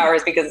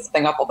superpowers because it's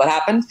something awful that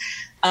happened.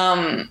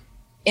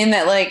 In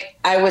that, like,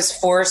 I've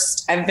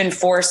been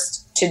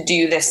forced to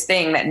do this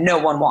thing that no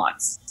one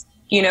wants,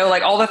 you know,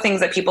 like all the things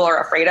that people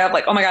are afraid of,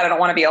 like, oh my God, I don't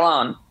want to be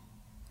alone.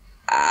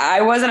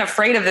 I wasn't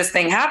afraid of this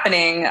thing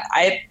happening.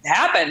 It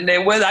happened. I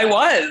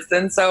was.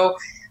 And so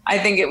I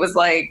think it was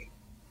like,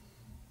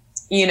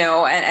 you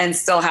know, and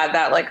still had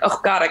that like, oh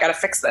God, I got to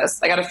fix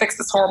this. I got to fix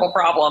this horrible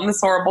problem,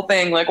 this horrible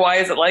thing. Like, why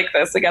is it like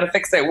this? I got to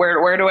fix it.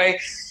 How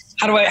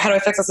do I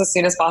fix this as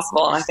soon as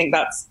possible? And I think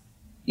that's,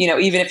 you know,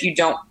 even if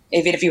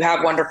you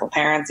have wonderful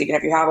parents, even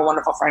if you have a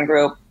wonderful friend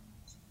group,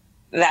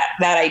 that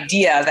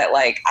idea that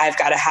like, I've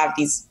got to have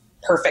these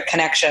perfect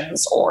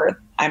connections or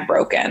I'm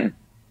broken.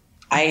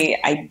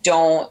 I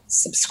don't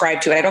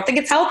subscribe to it. I don't think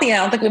it's healthy. I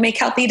don't think we make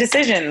healthy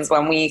decisions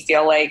when we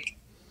feel like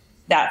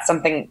that's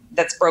something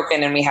that's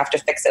broken and we have to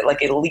fix it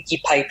like a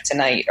leaky pipe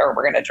tonight or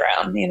we're going to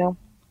drown, you know?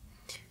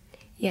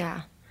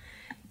 Yeah.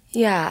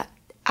 Yeah.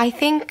 I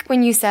think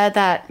when you said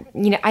that,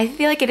 you know, I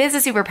feel like it is a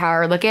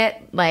superpower. Look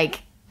at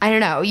like, I don't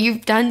know,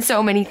 you've done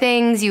so many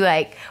things. You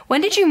like,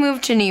 when did you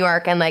move to New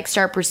York and like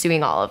start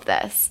pursuing all of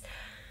this?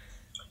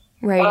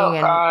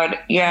 Writing God.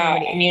 Yeah.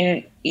 I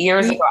mean,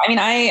 years ago, I mean,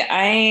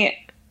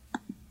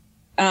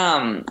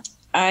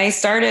 I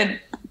started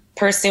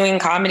pursuing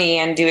comedy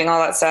and doing all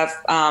that stuff,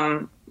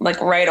 like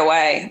right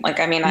away. Like,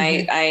 I mean,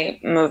 I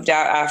moved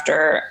out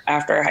after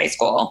high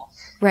school.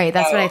 Right.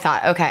 That's what I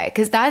thought. Okay.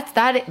 Cause that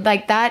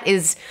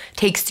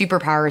takes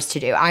superpowers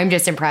to do. I'm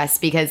just impressed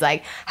because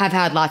like have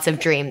had lots of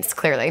dreams,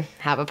 clearly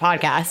have a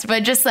podcast,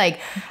 but just like,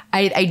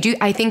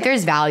 I think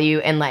there's value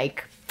in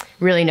like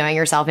really knowing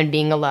yourself and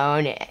being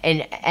alone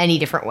in any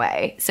different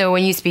way. So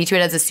when you speak to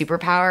it as a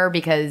superpower,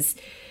 because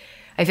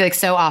I feel like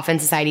so often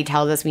society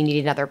tells us we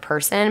need another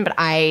person, but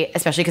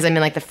especially because I'm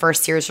in like the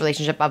first serious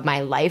relationship of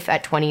my life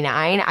at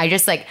 29, I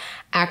just like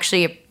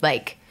actually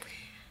like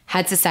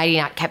had society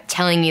not kept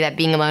telling me that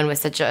being alone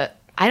was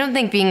I don't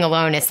think being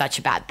alone is such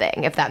a bad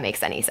thing, if that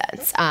makes any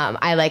sense.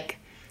 I like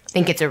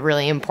think it's a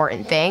really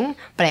important thing,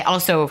 but I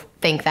also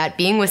think that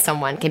being with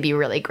someone can be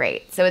really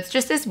great. So it's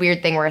just this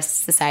weird thing where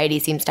society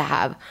seems to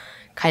have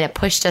kind of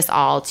pushed us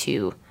all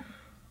to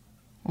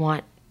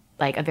want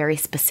like a very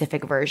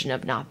specific version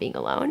of not being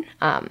alone.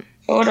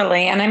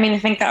 Totally. And I mean, I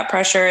think that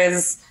pressure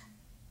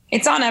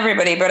it's on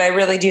everybody, but I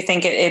really do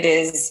think it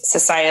is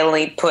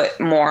societally put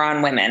more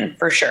on women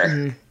for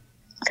sure.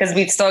 Because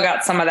we've still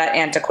got some of that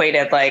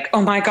antiquated, like,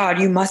 oh my God,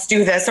 you must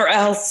do this or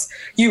else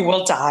you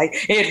will die.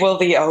 It will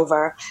be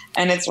over.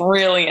 And it's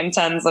really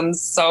intense and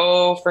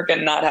so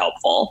freaking not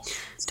helpful.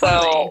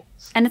 Totally.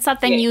 And it's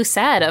that thing you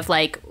said of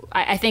like,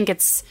 I think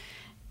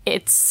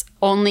it's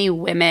only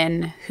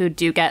women who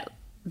do get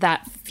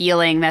that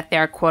feeling that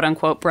they're quote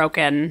unquote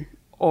broken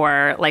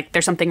or like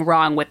there's something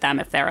wrong with them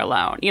if they're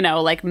alone. You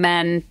know, like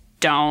men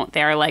don't.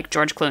 They're like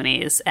George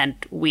Clooney's and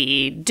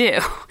we do.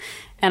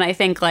 And I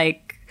think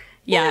like,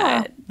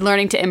 yeah,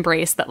 learning to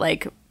embrace that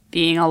like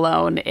being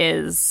alone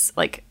is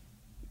like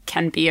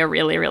can be a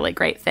really, really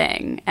great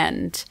thing.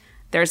 And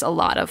there's a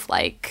lot of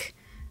like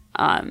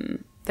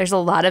there's a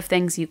lot of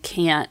things you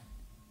can't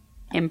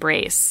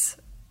embrace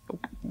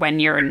when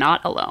you're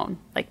not alone.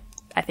 Like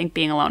I think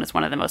being alone is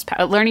one of the most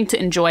learning to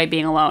enjoy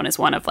being alone is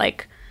one of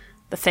like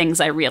the things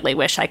I really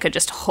wish I could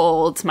just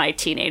hold my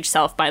teenage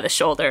self by the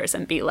shoulders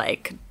and be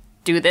like,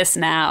 do this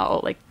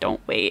now, like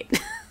don't wait.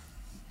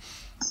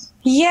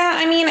 Yeah,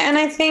 I mean, and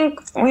I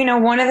think, you know,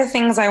 one of the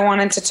things I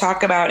wanted to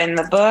talk about in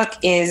the book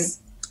is,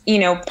 you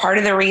know, part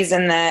of the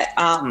reason that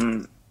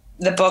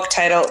the book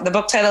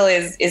title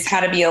is How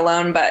to Be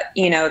Alone, but,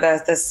 you know,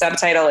 the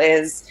subtitle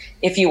is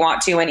If You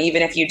Want to and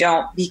Even If You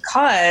Don't,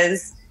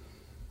 because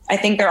I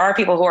think there are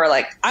people who are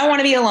like, I want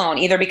to be alone,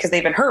 either because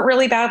they've been hurt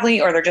really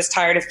badly or they're just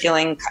tired of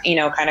feeling, you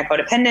know, kind of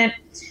codependent.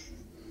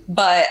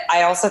 But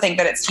I also think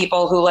that it's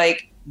people who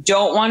like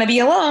don't want to be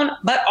alone,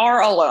 but are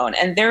alone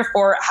and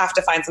therefore have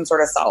to find some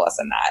sort of solace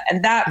in that.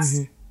 And that's,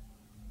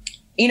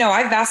 you know,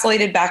 I've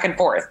vacillated back and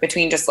forth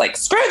between just like,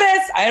 screw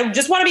this. I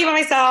just want to be by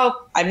myself.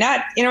 I'm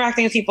not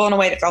interacting with people in a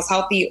way that feels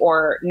healthy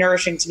or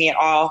nourishing to me at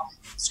all.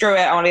 Screw it.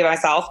 I want to be by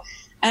myself.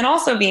 And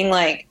also being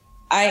like,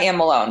 I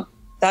am alone.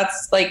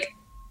 That's like,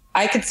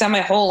 I could spend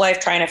my whole life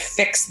trying to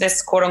fix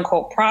this quote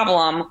unquote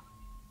problem,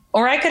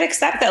 or I could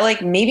accept that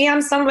like, maybe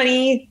I'm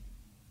somebody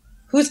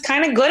who's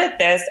kind of good at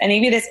this. And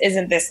maybe this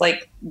isn't this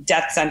like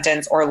death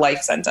sentence or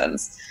life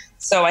sentence.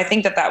 So I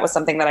think that was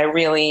something that I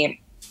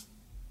really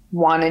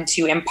wanted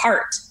to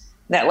impart,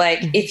 that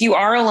like, if you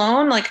are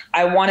alone, like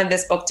I wanted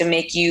this book to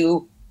make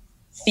you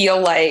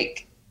feel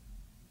like,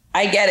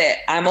 I get it,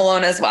 I'm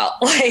alone as well.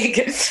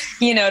 Like,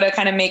 you know, to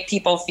kind of make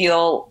people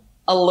feel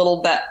a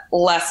little bit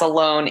less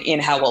alone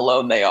in how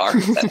alone they are,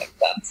 if that makes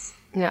sense.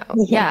 No.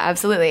 Yeah,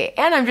 absolutely.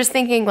 And I'm just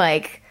thinking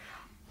like,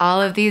 all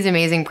of these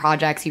amazing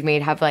projects you've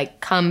made have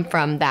like come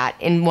from that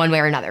in one way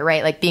or another,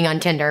 right? Like being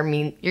on Tinder, I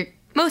mean,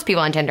 most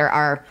people on Tinder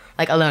are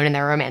like alone in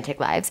their romantic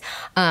lives.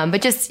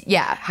 But just,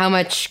 yeah, how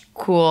much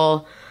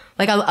cool,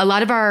 like a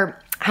lot of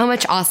how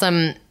much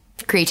awesome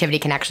creativity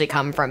can actually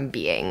come from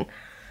being,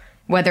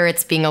 whether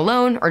it's being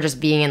alone or just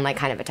being in like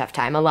kind of a tough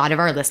time. A lot of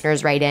our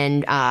listeners write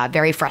in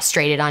very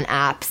frustrated on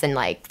apps and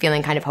like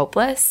feeling kind of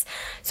hopeless.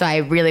 So I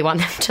really want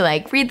them to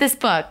like read this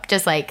book,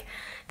 just like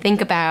think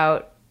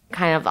about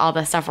kind of all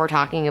the stuff we're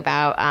talking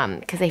about,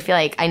 because I feel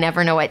like I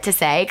never know what to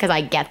say because I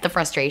get the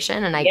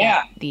frustration and I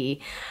get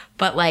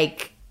but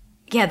like,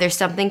 yeah, there's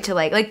something to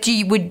like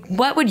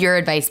what would your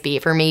advice be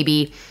for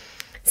maybe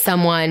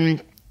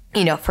someone,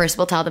 you know, first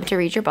we'll tell them to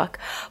read your book,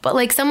 but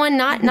like someone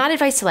not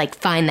advice to like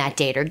find that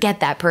date or get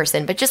that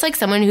person, but just like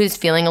someone who's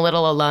feeling a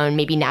little alone,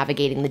 maybe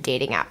navigating the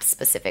dating apps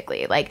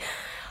specifically, like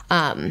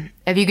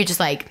if you could just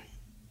like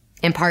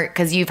impart,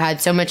 because you've had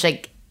so much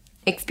like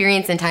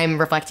experience and time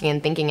reflecting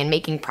and thinking and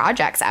making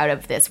projects out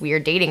of this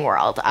weird dating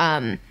world.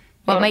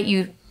 What might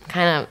you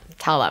kind of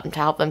tell them to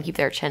help them keep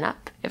their chin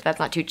up, if that's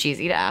not too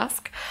cheesy to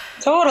ask?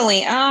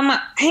 Totally. I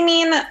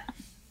mean,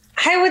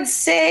 I would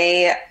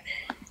say,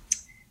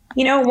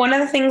 you know, one of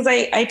the things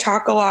I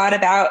talk a lot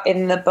about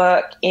in the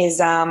book is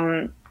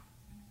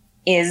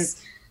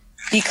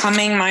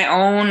becoming my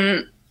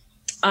own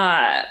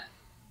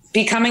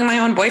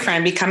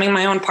boyfriend, becoming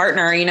my own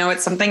partner. You know,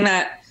 it's something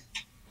that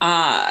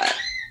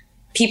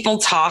people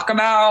talk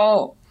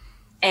about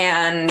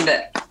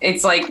and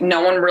it's like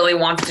no one really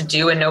wants to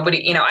do, and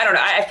nobody, you know, I don't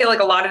know. I feel like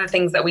a lot of the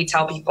things that we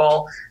tell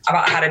people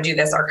about how to do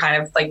this are kind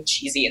of like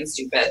cheesy and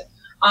stupid.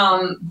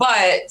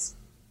 But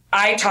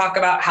I talk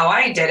about how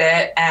I did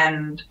it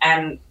and,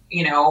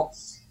 you know,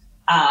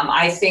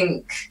 I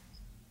think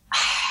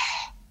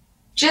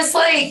just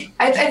like,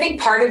 I think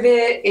part of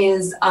it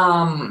is,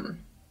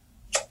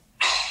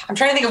 I'm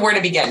trying to think of where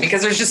to begin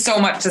because there's just so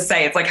much to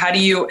say. It's like, how do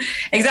you,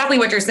 exactly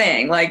what you're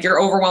saying, like you're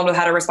overwhelmed with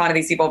how to respond to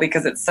these people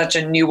because it's such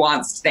a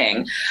nuanced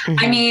thing.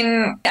 I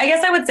mean, I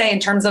guess I would say in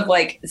terms of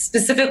like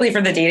specifically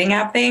for the dating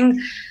app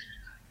thing,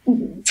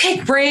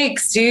 take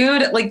breaks,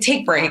 dude. Like,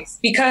 take breaks,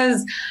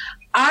 because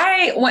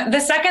the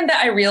second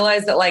that I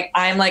realized that like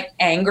I'm like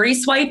angry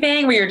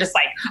swiping, where you're just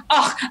like,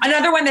 oh,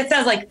 another one that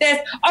says like this,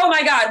 oh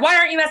my God, why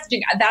aren't you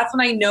messaging? That's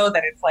when I know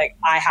that it's like,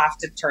 I have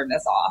to turn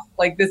this off.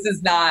 Like, this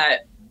is not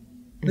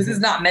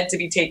meant to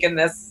be taken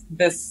this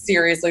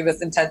seriously, this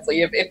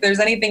intensely. If there's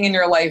anything in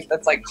your life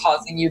that's like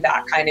causing you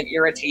that kind of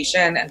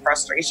irritation and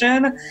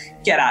frustration,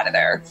 get out of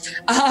there.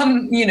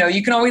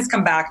 You can always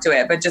come back to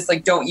it, but just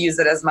like, don't use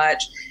it as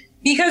much,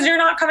 because you're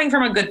not coming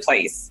from a good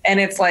place.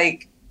 And it's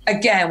like,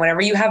 again,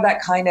 whenever you have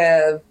that kind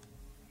of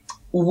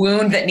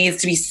wound that needs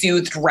to be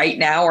soothed right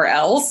now or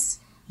else,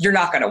 you're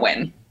not going to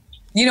win.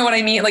 You know what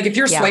I mean? Like, if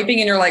you're swiping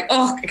and you're like,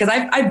 oh, because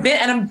I've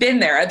been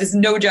there. There's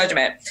no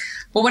judgment.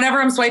 But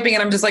whenever I'm swiping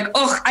and I'm just like,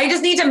 oh, I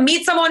just need to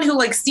meet someone who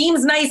like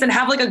seems nice and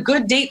have like a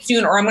good date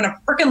soon, or I'm going to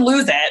freaking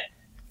lose it.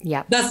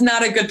 Yeah. That's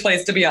not a good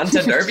place to be on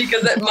Tinder,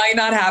 because it might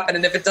not happen.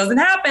 And if it doesn't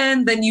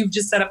happen, then you've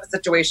just set up a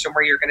situation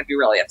where you're going to be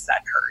really upset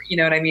and hurt. You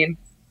know what I mean?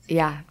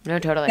 Yeah, no,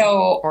 totally.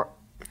 So,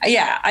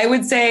 yeah, I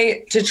would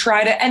say to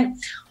try to, and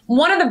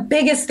one of the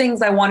biggest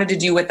things I wanted to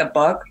do with the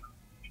book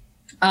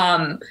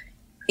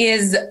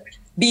is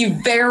be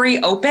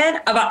very open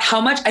about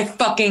how much I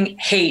fucking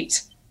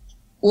hate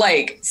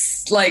like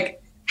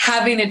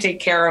having to take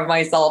care of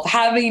myself,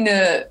 having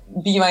to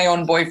be my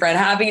own boyfriend,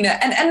 having to,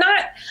 and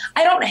not,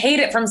 I don't hate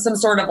it from some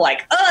sort of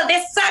like, oh,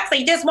 this sucks,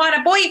 I just want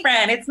a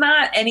boyfriend. It's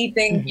not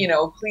anything,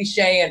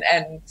 cliche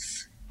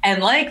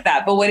and like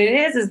that. But what it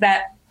is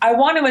that I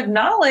want to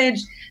acknowledge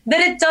that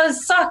it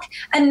does suck.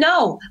 And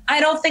no, I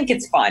don't think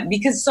it's fun,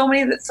 because so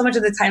much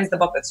of the times the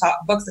books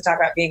that talk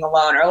about being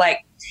alone are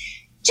like,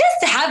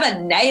 just have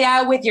a night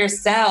out with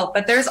yourself.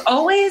 But there's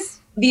always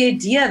the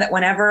idea that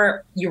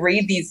whenever you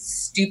read these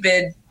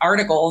stupid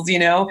articles,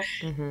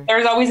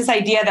 there's always this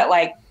idea that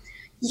like,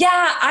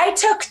 yeah, I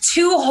took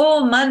 2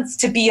 whole months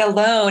to be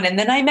alone and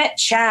then I met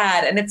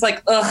Chad. And it's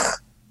like, ugh,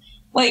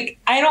 like,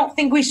 I don't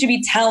think we should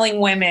be telling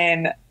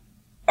women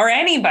or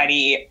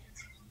anybody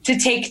to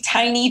take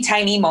tiny,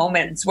 tiny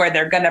moments where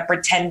they're going to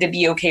pretend to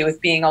be okay with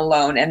being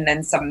alone and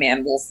then some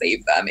man will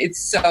save them. It's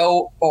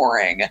so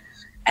boring.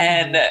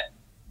 And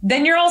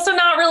then you're also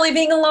not really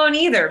being alone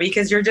either,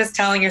 because you're just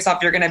telling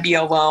yourself you're going to be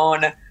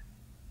alone.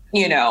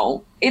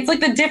 It's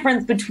like the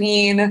difference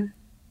between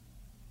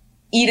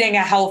eating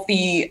a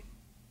healthy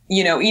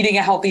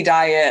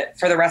diet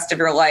for the rest of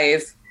your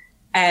life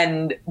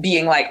and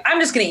being like, I'm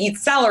just going to eat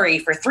celery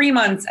for 3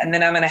 months and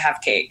then I'm going to have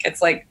cake.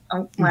 It's like,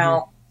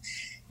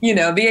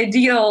 the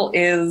ideal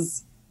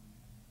is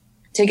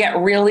to get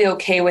really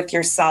okay with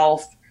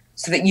yourself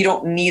so that you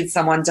don't need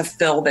someone to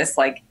fill this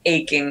like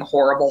aching,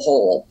 horrible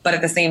hole. But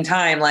at the same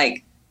time,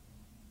 like,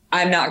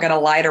 I'm not going to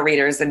lie to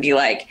readers and be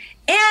like,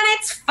 and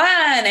it's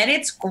fun and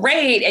it's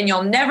great and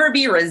you'll never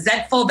be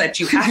resentful that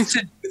you have to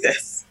do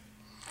this.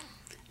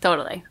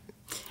 Totally.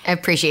 I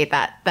appreciate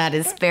that. That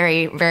is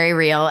very, very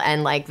real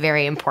and like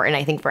very important,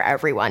 I think, for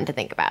everyone to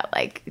think about.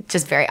 Like,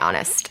 just very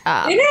honest.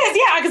 It is,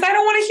 yeah, because I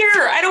don't want to hear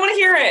it.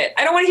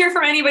 I don't want to hear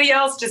from anybody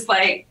else. Just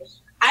like,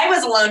 I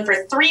was alone for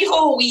 3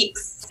 whole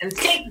weeks, and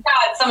thank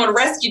God someone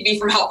rescued me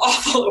from how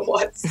awful it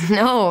was.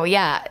 No,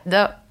 yeah,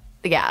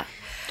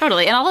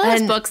 totally. And all of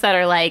those books that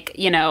are like,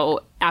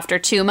 after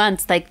 2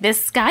 months, like,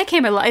 this guy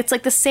came along. It's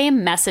like the same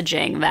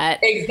messaging that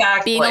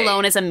being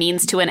alone is a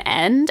means to an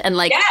end. And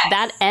like,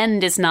 that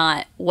end is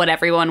not what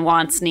everyone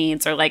wants,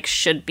 needs, or like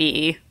should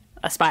be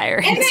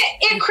aspiring. And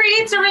it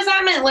creates a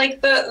resentment. Like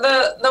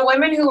the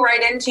women who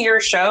write into your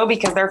show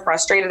because they're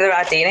frustrated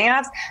about dating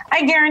apps,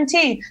 I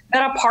guarantee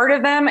that a part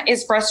of them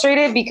is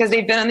frustrated because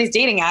they've been on these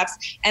dating apps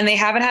and they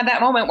haven't had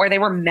that moment where they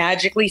were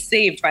magically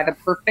saved by the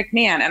perfect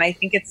man. And I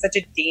think it's such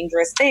a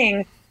dangerous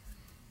thing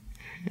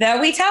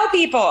that we tell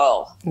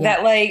people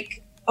that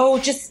like, oh,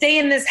 just stay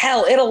in this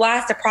hell. It'll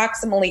last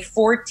approximately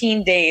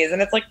 14 days.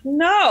 And it's like,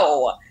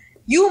 no,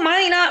 you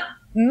might not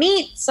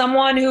meet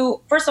someone who,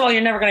 first of all,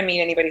 you're never going to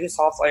meet anybody who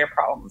solves all your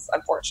problems.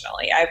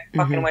 Unfortunately, I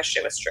fucking wish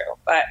it was true.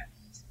 But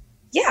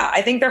yeah,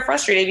 I think they're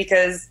frustrated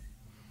because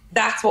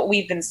that's what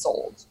we've been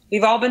sold.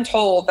 We've all been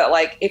told that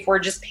like, if we're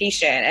just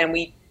patient and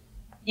we,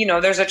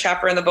 there's a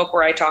chapter in the book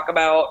where I talk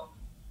about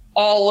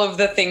all of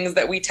the things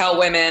that we tell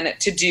women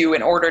to do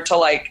in order to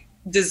like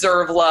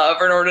deserve love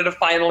or in order to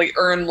finally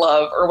earn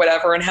love or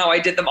whatever, and how I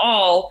did them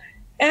all.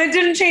 And it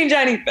didn't change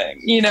anything,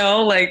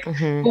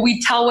 but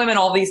we tell women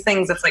all these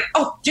things. It's like,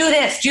 oh, do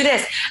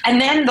this. And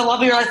then the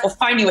love of your life will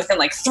find you within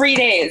like 3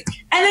 days.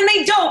 And then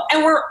they don't.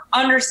 And we're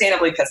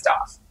understandably pissed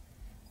off.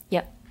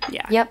 Yep.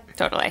 Yeah. Yep.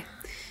 Totally.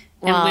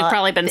 And we've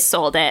probably been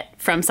sold it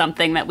from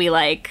something that we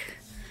like,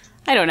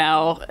 I don't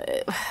know.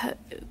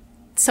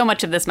 So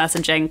much of this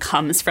messaging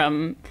comes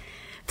from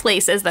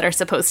places that are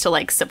supposed to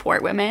like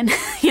support women.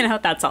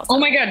 That's also. Oh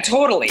my God,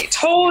 totally.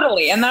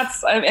 And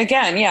that's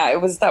again, yeah,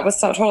 that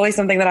was totally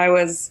something that I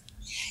was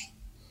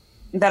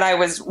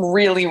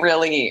really,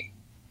 really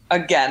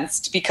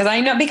against, because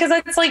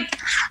it's like,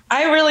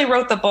 I really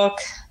wrote the book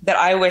that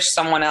I wish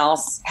someone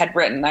else had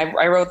written.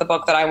 I wrote the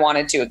book that I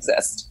wanted to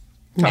exist.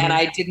 And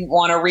I didn't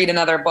want to read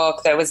another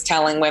book that was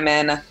telling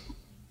women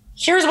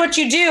here's what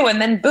you do.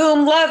 And then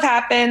boom, love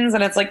happens.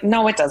 And it's like,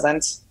 no, it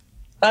doesn't.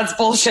 That's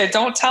bullshit.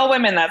 Don't tell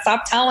women that.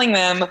 Stop telling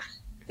them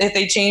if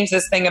they change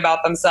this thing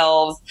about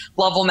themselves,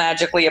 love will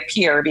magically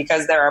appear,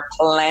 because there are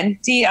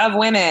plenty of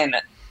women.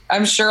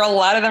 I'm sure a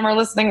lot of them are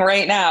listening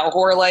right now who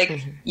are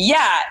like,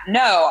 yeah,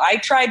 no, I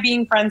tried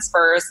being friends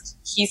first.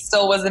 He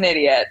still was an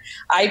idiot.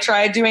 I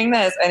tried doing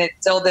this and it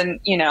still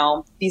didn't,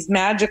 these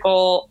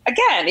magical,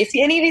 again, if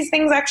any of these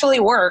things actually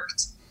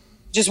worked,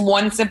 just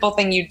one simple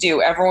thing you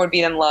do, everyone would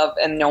be in love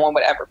and no one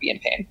would ever be in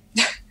pain.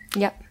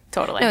 Yep.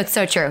 Totally. No, it's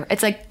so true.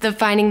 It's like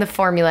finding the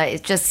formula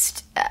is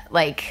just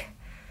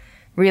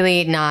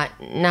really not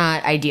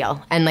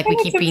ideal. And we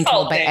keep being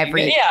told by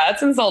every... Yeah,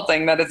 it's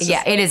insulting that it's just...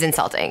 Yeah, it is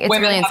insulting. It's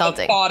really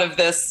insulting. Thought of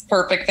this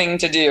perfect thing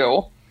to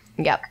do.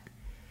 Yep.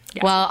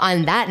 Yeah. Well,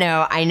 on that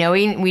note, I know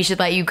we should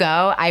let you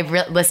go.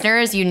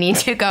 Listeners, you need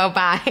to go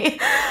buy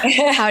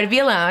How to Be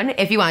Alone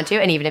if you want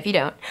to, and even if you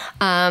don't,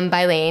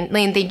 by Layne.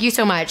 Layne, thank you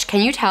so much.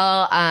 Can you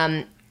tell,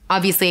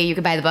 obviously you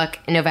can buy the book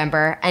in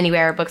November,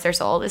 anywhere books are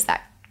sold. Is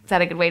that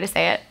a good way to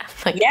say it?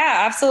 Yeah,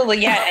 absolutely.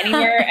 Yeah,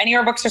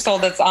 anywhere books are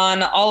sold. It's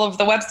on all of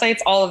the websites,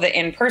 all of the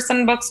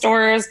in-person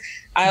bookstores.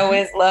 I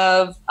always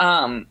love,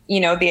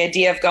 the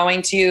idea of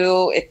going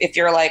to, if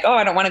you're like, oh,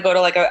 I don't want to go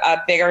to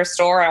a bigger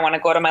store. I want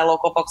to go to my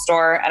local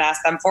bookstore and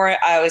ask them for it.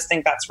 I always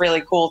think that's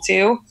really cool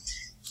too.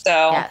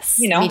 So, yes,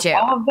 me too.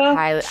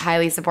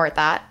 Highly support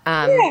that.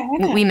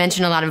 We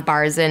mentioned a lot of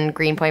bars in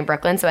Greenpoint,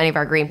 Brooklyn. So any of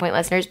our Greenpoint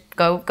listeners,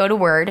 go to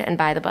Word and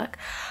buy the book.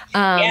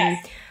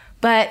 Yes.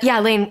 But yeah,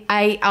 Layne,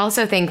 I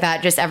also think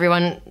that just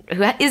everyone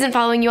who isn't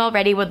following you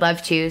already would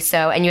love to.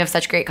 So, and you have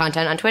such great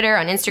content on Twitter,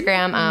 on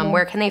Instagram.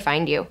 Where can they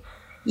find you?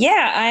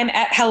 Yeah, I'm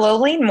at Hello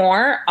Layne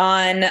Moore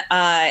on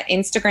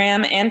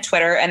Instagram and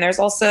Twitter. And there's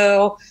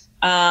also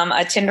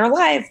a Tinder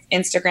Live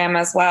Instagram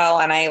as well.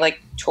 And I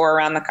tour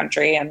around the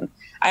country. And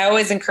I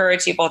always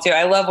encourage people to.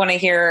 I love when I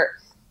hear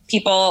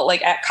people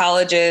at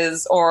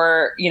colleges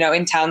or,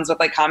 in towns with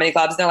comedy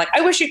clubs. They're like,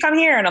 I wish you'd come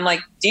here. And I'm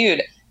like,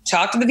 dude,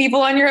 talk to the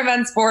people on your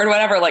events board,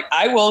 whatever.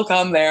 I will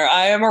come there.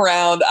 I am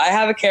around. I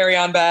have a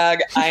carry-on bag.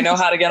 I know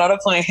how to get on a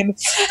plane.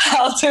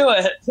 I'll do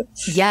it.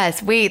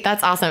 Yes. Wait,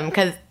 that's awesome.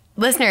 Because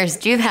listeners,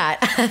 do that.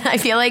 I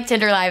feel like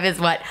Tinder Live is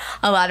what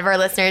a lot of our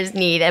listeners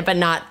need,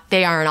 but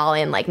they aren't all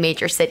in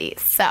major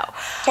cities. So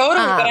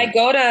totally. But I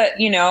go to,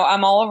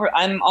 I'm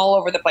all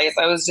over the place.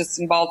 I was just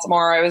in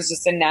Baltimore. I was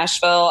just in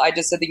Nashville. I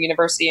just did the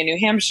University of New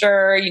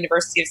Hampshire,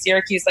 University of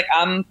Syracuse.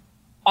 I'm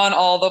on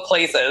all the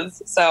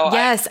places. So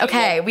yes.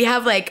 Okay. We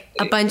have a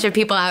bunch of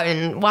people out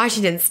in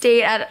Washington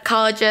State at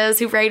colleges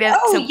who write it.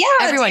 Oh, so yeah.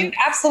 Everyone. Dude,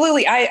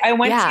 absolutely.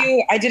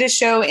 I did a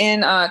show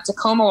in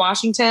Tacoma,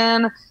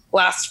 Washington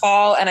last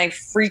fall, and I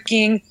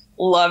freaking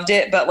loved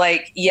it. But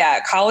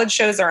college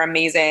shows are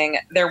amazing.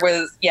 There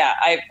was,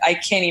 I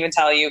can't even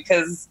tell you,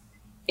 because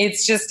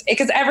it's just,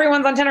 because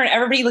everyone's on Tinder and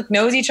everybody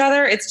knows each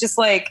other. It's just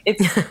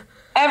it's,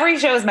 every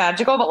show is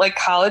magical, but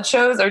college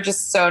shows are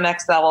just so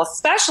next level,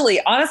 especially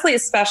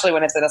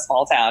when it's in a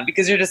small town,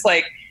 because you're just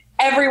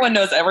everyone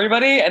knows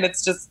everybody and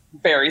it's just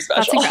very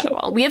special. That's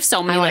incredible. We have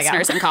so many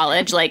listeners in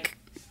college.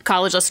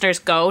 College listeners,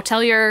 go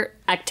tell your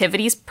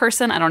activities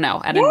person. I don't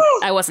know.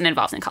 I wasn't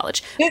involved in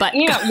college, but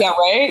yeah,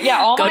 right.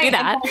 Yeah. All go my do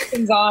that.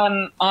 information's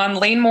on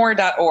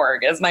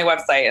laynemore.org is my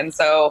website. And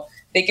so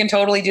they can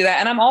totally do that.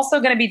 And I'm also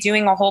going to be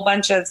doing a whole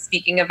bunch of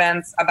speaking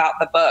events about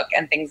the book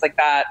and things like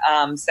that.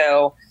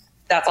 So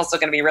that's also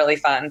going to be really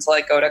fun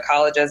to go to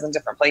colleges and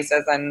different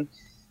places and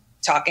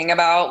talking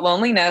about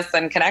loneliness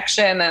and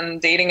connection and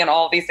dating and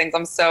all of these things.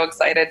 I'm so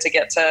excited to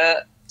get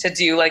to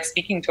do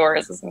speaking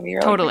tours. This is going to be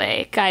really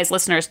totally fun. Guys,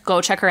 listeners,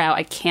 go check her out.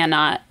 I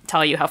cannot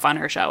tell you how fun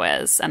her show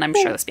is. And I'm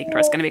sure the speaking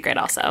tour is going to be great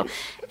also.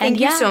 Thank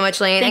you so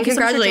much, Layne. And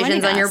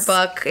congratulations on your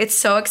book. It's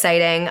so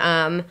exciting.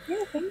 Yeah,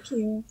 thank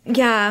you.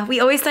 Yeah, we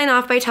always sign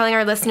off by telling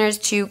our listeners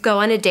to go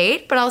on a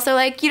date, but also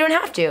you don't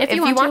have to. If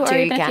you want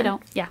to, you can. If you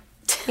don't. Yeah.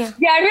 Yeah.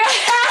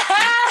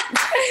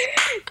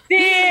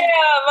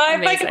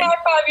 Damn, if I could high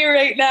five you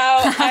right now,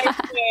 I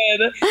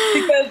would.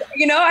 Because,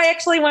 I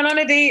actually went on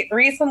a date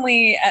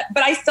recently,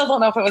 but I still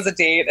don't know if it was a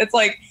date. It's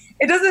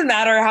it doesn't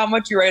matter how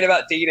much you write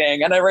about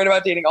dating, and I write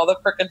about dating all the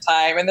frickin'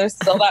 time, and there's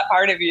still that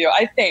part of you,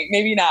 I think,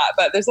 maybe not,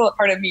 but there's still that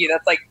part of me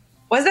that's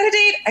was that a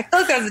date? I feel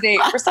like that was a date.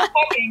 We're still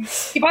talking.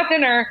 He bought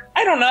dinner.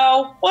 I don't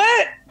know.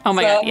 What? Oh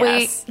my God,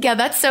 yes. Yeah,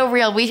 that's so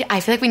real. I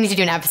feel like we need to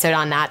do an episode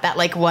on that. That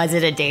was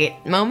it a date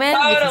moment?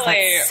 Totally. Because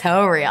that's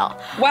so real.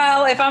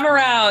 Well, if I'm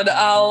around,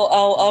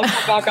 I'll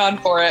come back on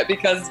for it,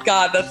 because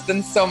God, that's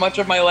been so much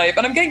of my life.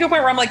 And I'm getting to a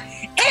point where I'm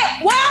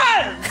it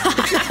was!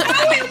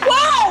 No, it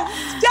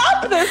was!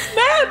 Stop this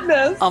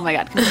madness! Oh my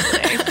God,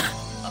 completely.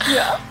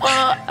 Yeah.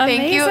 Well,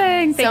 thank you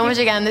so much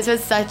again. This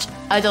was such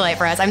a delight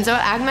for us. I'm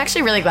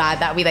actually really glad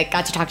that we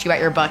got to talk to you about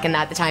your book and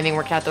that the timing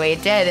worked out the way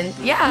it did. And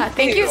yeah,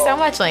 thank you so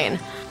much, Layne.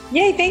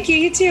 Yay, thank you.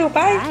 You too.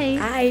 Bye.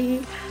 Bye.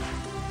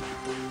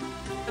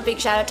 A big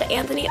shout out to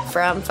Anthony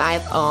from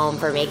 5 Ohm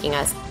for making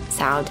us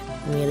sound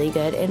really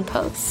good in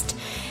post.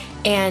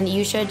 And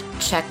you should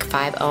check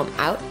 5 Ohm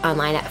out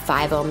online at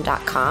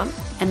 5ohm.com.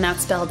 And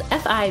that's spelled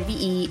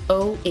Fiveohm.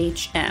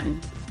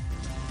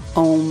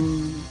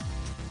 Ohm.